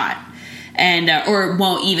him a shot. And, or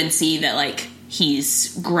won't even see that, like,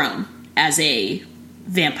 he's grown as a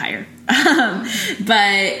vampire.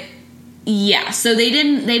 But... yeah, so they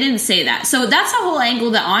didn't say that. So that's a whole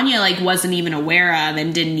angle that Anya, like, wasn't even aware of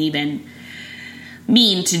and didn't even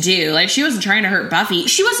mean to do. Like, she wasn't trying to hurt Buffy.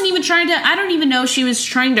 She wasn't even trying to... I don't even know if she was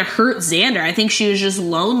trying to hurt Xander. I think she was just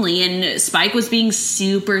lonely, and Spike was being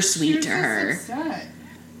super sweet to her. Upset.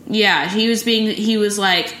 Yeah, he was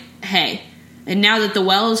like, hey, and now that the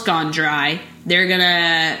well has gone dry, they're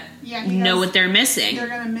gonna know what they're missing. They're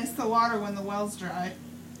gonna miss the water when the well's dry.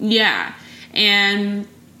 Yeah, and...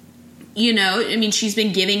 you know, I mean, she's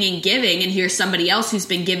been giving and giving, and here's somebody else who's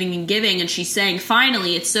been giving and giving, and she's saying,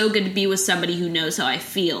 finally, it's so good to be with somebody who knows how I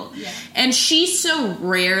feel. Yeah. And she's so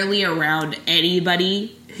rarely around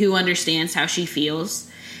anybody who understands how she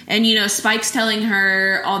feels. And, you know, Spike's telling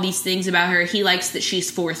her all these things about her. He likes that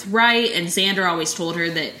she's forthright, and Xander always told her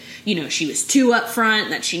that, you know, she was too upfront,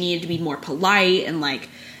 that she needed to be more polite, and, like,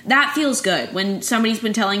 That feels good when somebody's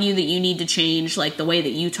been telling you that you need to change, like, the way that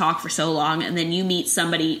you talk for so long, and then you meet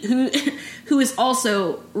somebody who is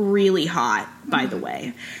also really hot, by the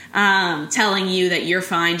way, telling you that you're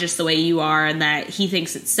fine just the way you are and that he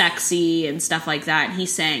thinks it's sexy and stuff like that. And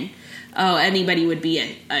he's saying, oh, anybody would be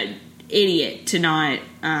a idiot to not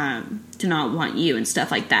want you and stuff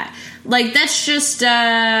like that. Like, that's just,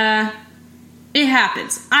 it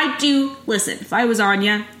happens. Listen, if I was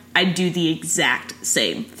Anya, I'd do the exact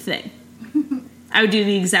same thing. I would do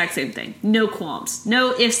the exact same thing. No qualms.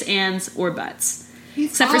 No ifs, ands, or buts.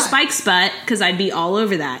 Except for Spike's butt, because I'd be all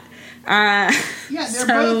over that. Yeah, they're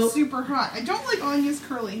both super hot. I don't like Anya's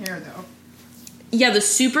curly hair, though. Yeah, the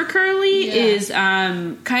super curly is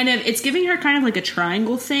kind of... It's giving her kind of like a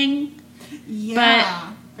triangle thing.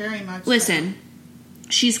 Yeah, but very much listen,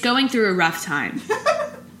 she's going through a rough time.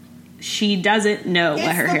 She doesn't know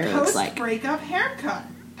what her hair looks like. It's the post-breakup haircut.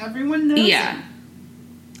 Everyone knows it.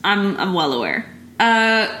 I'm well aware.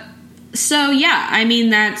 So, yeah, I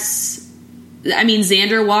mean,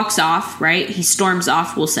 Xander walks off, right? He storms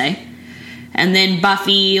off, we'll say. And then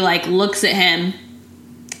Buffy, like, looks at him.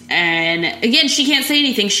 And, again, she can't say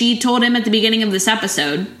anything. She told him at the beginning of this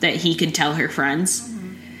episode that he could tell her friends. Mm-hmm.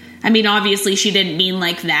 I mean, obviously, she didn't mean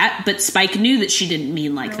like that, but Spike knew that she didn't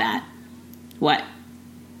mean like that. What?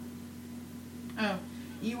 Oh,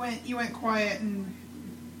 you went quiet and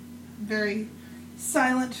very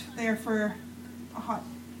silent there for a hot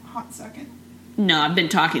second. No, I've been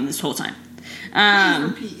talking this whole time.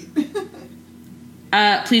 Please repeat.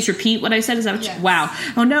 Please repeat what I said. Is that what yes. Wow.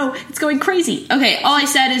 Oh no, it's going crazy. Okay, all I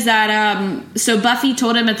said is that, so Buffy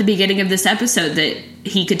told him at the beginning of this episode that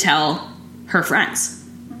he could tell her friends.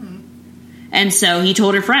 Mm-hmm. And so he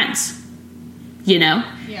told her friends, you know?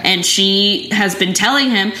 Yeah. And she has been telling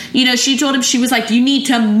him, you know, she told him, she was like, you need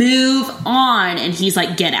to move on. And he's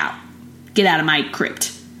like, get out. Get out of my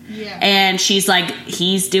crypt. Yeah. And she's like,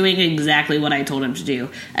 he's doing exactly what I told him to do.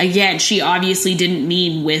 Again, she obviously didn't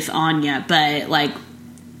mean with Anya, but, like,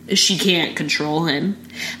 she can't control him.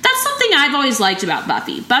 That's something I've always liked about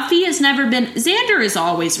Buffy. Buffy has never been... Xander is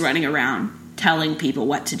always running around telling people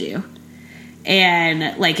what to do.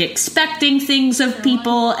 And, like, expecting things of Caroline.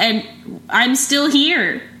 People. And I'm still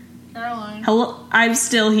here. Caroline. Hello? I'm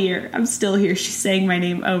still here. I'm still here. She's saying my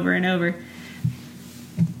name over and over.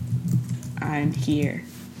 I'm here.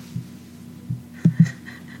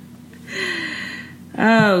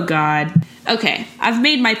 Oh, God. Okay, I've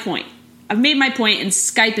made my point. And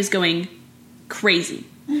Skype is going crazy.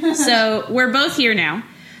 So, we're both here now.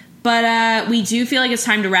 But we do feel like it's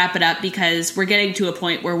time to wrap it up because we're getting to a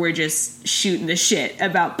point where we're just shooting the shit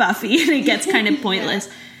about Buffy and it gets kind of pointless.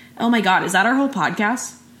 Yeah. Oh, my God. Is that our whole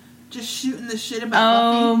podcast? Just shooting the shit about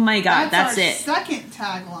Buffy? Oh, my God. That's it. Second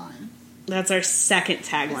tagline. That's our second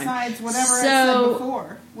tagline. Besides whatever I said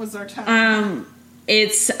before was our tagline.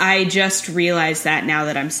 I just realized that now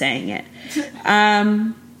that I'm saying it.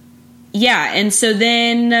 Yeah, and so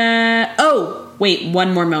then... wait,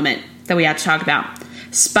 one more moment that we have to talk about.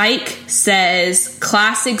 Spike says,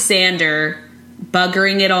 classic Xander,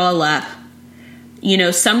 buggering it all up. You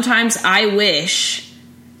know, sometimes I wish...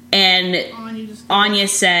 And Anya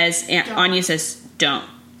says, don't.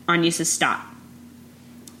 Anya says, stop.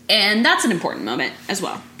 And that's an important moment as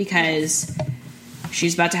well, because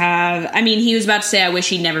she's about to have... I mean, he was about to say, I wish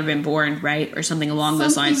he'd never been born, right? Or something along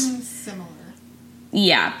those lines. Something similar.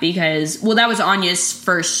 Yeah, because... Well, that was Anya's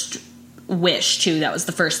first wish, too. That was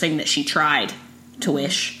the first thing that she tried to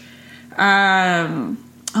wish. Oh,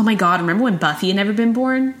 my God. Remember when Buffy had never been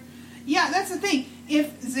born? Yeah, that's the thing.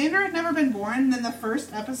 If Xander had never been born, then the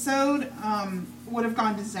first episode would have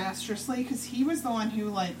gone disastrously, because he was the one who,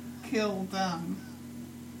 like, killed...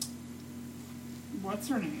 what's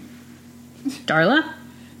her name? Darla?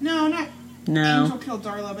 No. Angel killed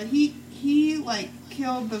Darla, but he like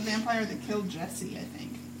killed the vampire that killed Jesse, I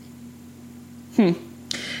think.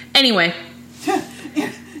 Anyway.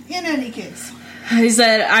 In any case.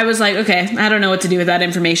 I was like, okay, I don't know what to do with that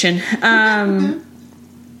information.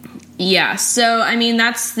 Yeah, so, I mean,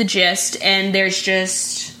 that's the gist, and there's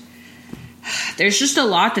just a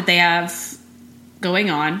lot that they have going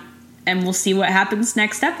on, and we'll see what happens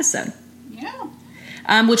next episode.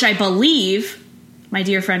 Yeah. Which I believe my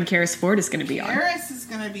dear friend Karis Ford is going to be on. Karis is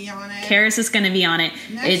going to be on it.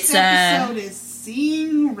 Next episode is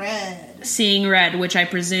Seeing Red. Seeing Red, which I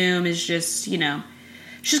presume is just, you know,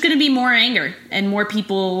 it's just going to be more anger and more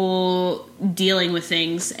people dealing with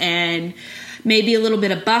things, and maybe a little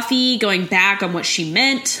bit of Buffy going back on what she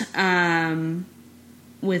meant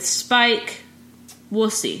with Spike. We'll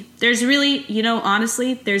see. There's really, you know,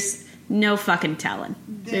 honestly, there's no fucking telling.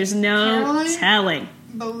 There's no Caroline, telling.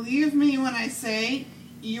 Believe me when I say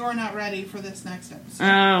you are not ready for this next episode.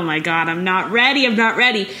 Oh my god, I'm not ready.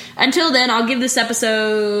 Until then, I'll give this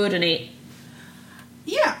episode an 8.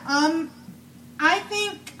 Yeah, I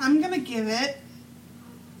think I'm gonna give it,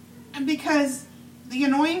 because the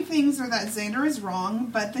annoying things are that Xander is wrong,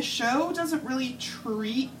 but the show doesn't really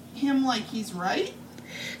treat him like he's right.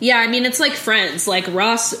 Yeah, I mean, it's like Friends. Like,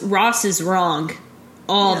 Ross is wrong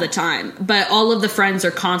all the time, but all of the friends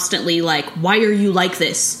are constantly like, why are you like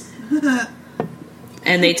this?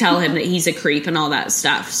 And they tell him that he's a creep and all that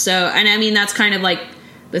stuff. So, and I mean, that's kind of like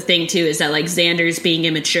the thing too, is that like Xander's being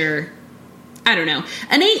immature. I don't know.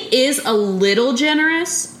 An 8 is a little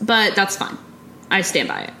generous, but that's fine. I stand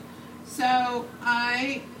by it. So,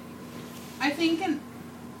 I think an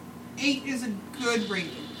 8 is a good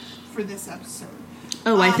rating for this episode.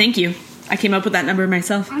 Oh, why, thank you. I came up with that number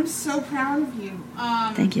myself. I'm so proud of you.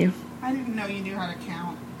 Thank you. I didn't know you knew how to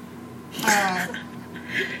count.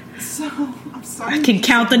 So, I'm sorry. I can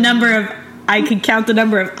count the number of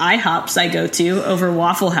IHOPs I go to over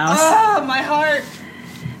Waffle House. Oh, my heart.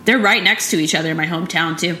 They're right next to each other in my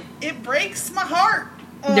hometown, too. It breaks my heart.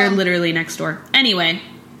 They're literally next door. Anyway.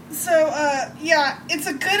 So, yeah, it's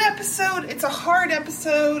a good episode. It's a hard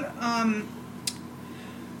episode.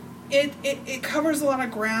 It covers a lot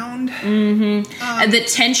of ground. Mm-hmm. And the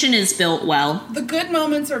tension is built well. The good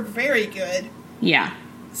moments are very good. Yeah.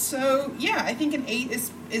 So, yeah, I think an 8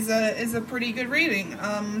 is a pretty good rating.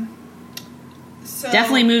 So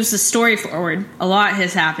definitely moves the story forward. A lot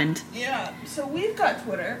has happened. Yeah. So we've got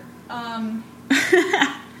Twitter.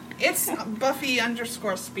 It's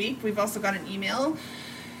Buffy_speak. We've also got an email.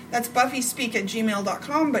 That's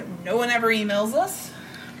buffyspeak@gmail.com, but no one ever emails us.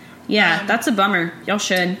 Yeah, that's a bummer. Y'all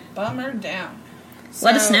should. Bummer down.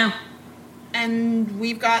 Let us know. And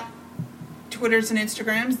we've got Twitters and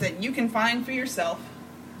Instagrams that you can find for yourself.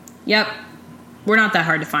 Yep. We're not that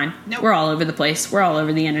hard to find. Nope. We're all over the place. We're all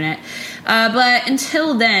over the internet. But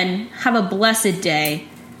until then, have a blessed day.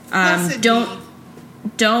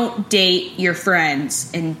 Don't date your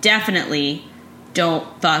friends, and definitely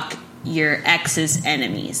don't fuck your ex's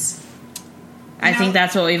enemies. I think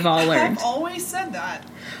that's what we've all learned. I've always said that.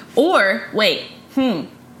 Or, wait,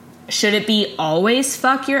 should it be always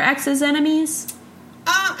fuck your ex's enemies?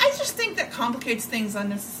 I just think that complicates things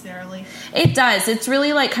unnecessarily. It does. It's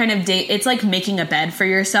really like kind of it's like making a bed for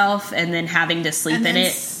yourself and then having to sleep in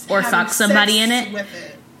it or fuck somebody in it. With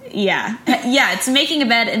it. Yeah. Yeah, it's making a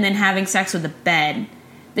bed and then having sex with a bed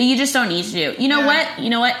that you just don't need to do. You know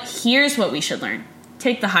what? Here's what we should learn.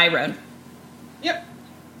 Take the high road. Yep.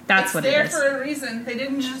 That's what it is. It's there for a reason. They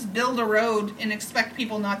didn't just build a road and expect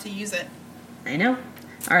people not to use it. I know.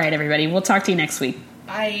 All right, everybody. We'll talk to you next week.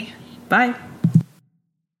 Bye. Bye.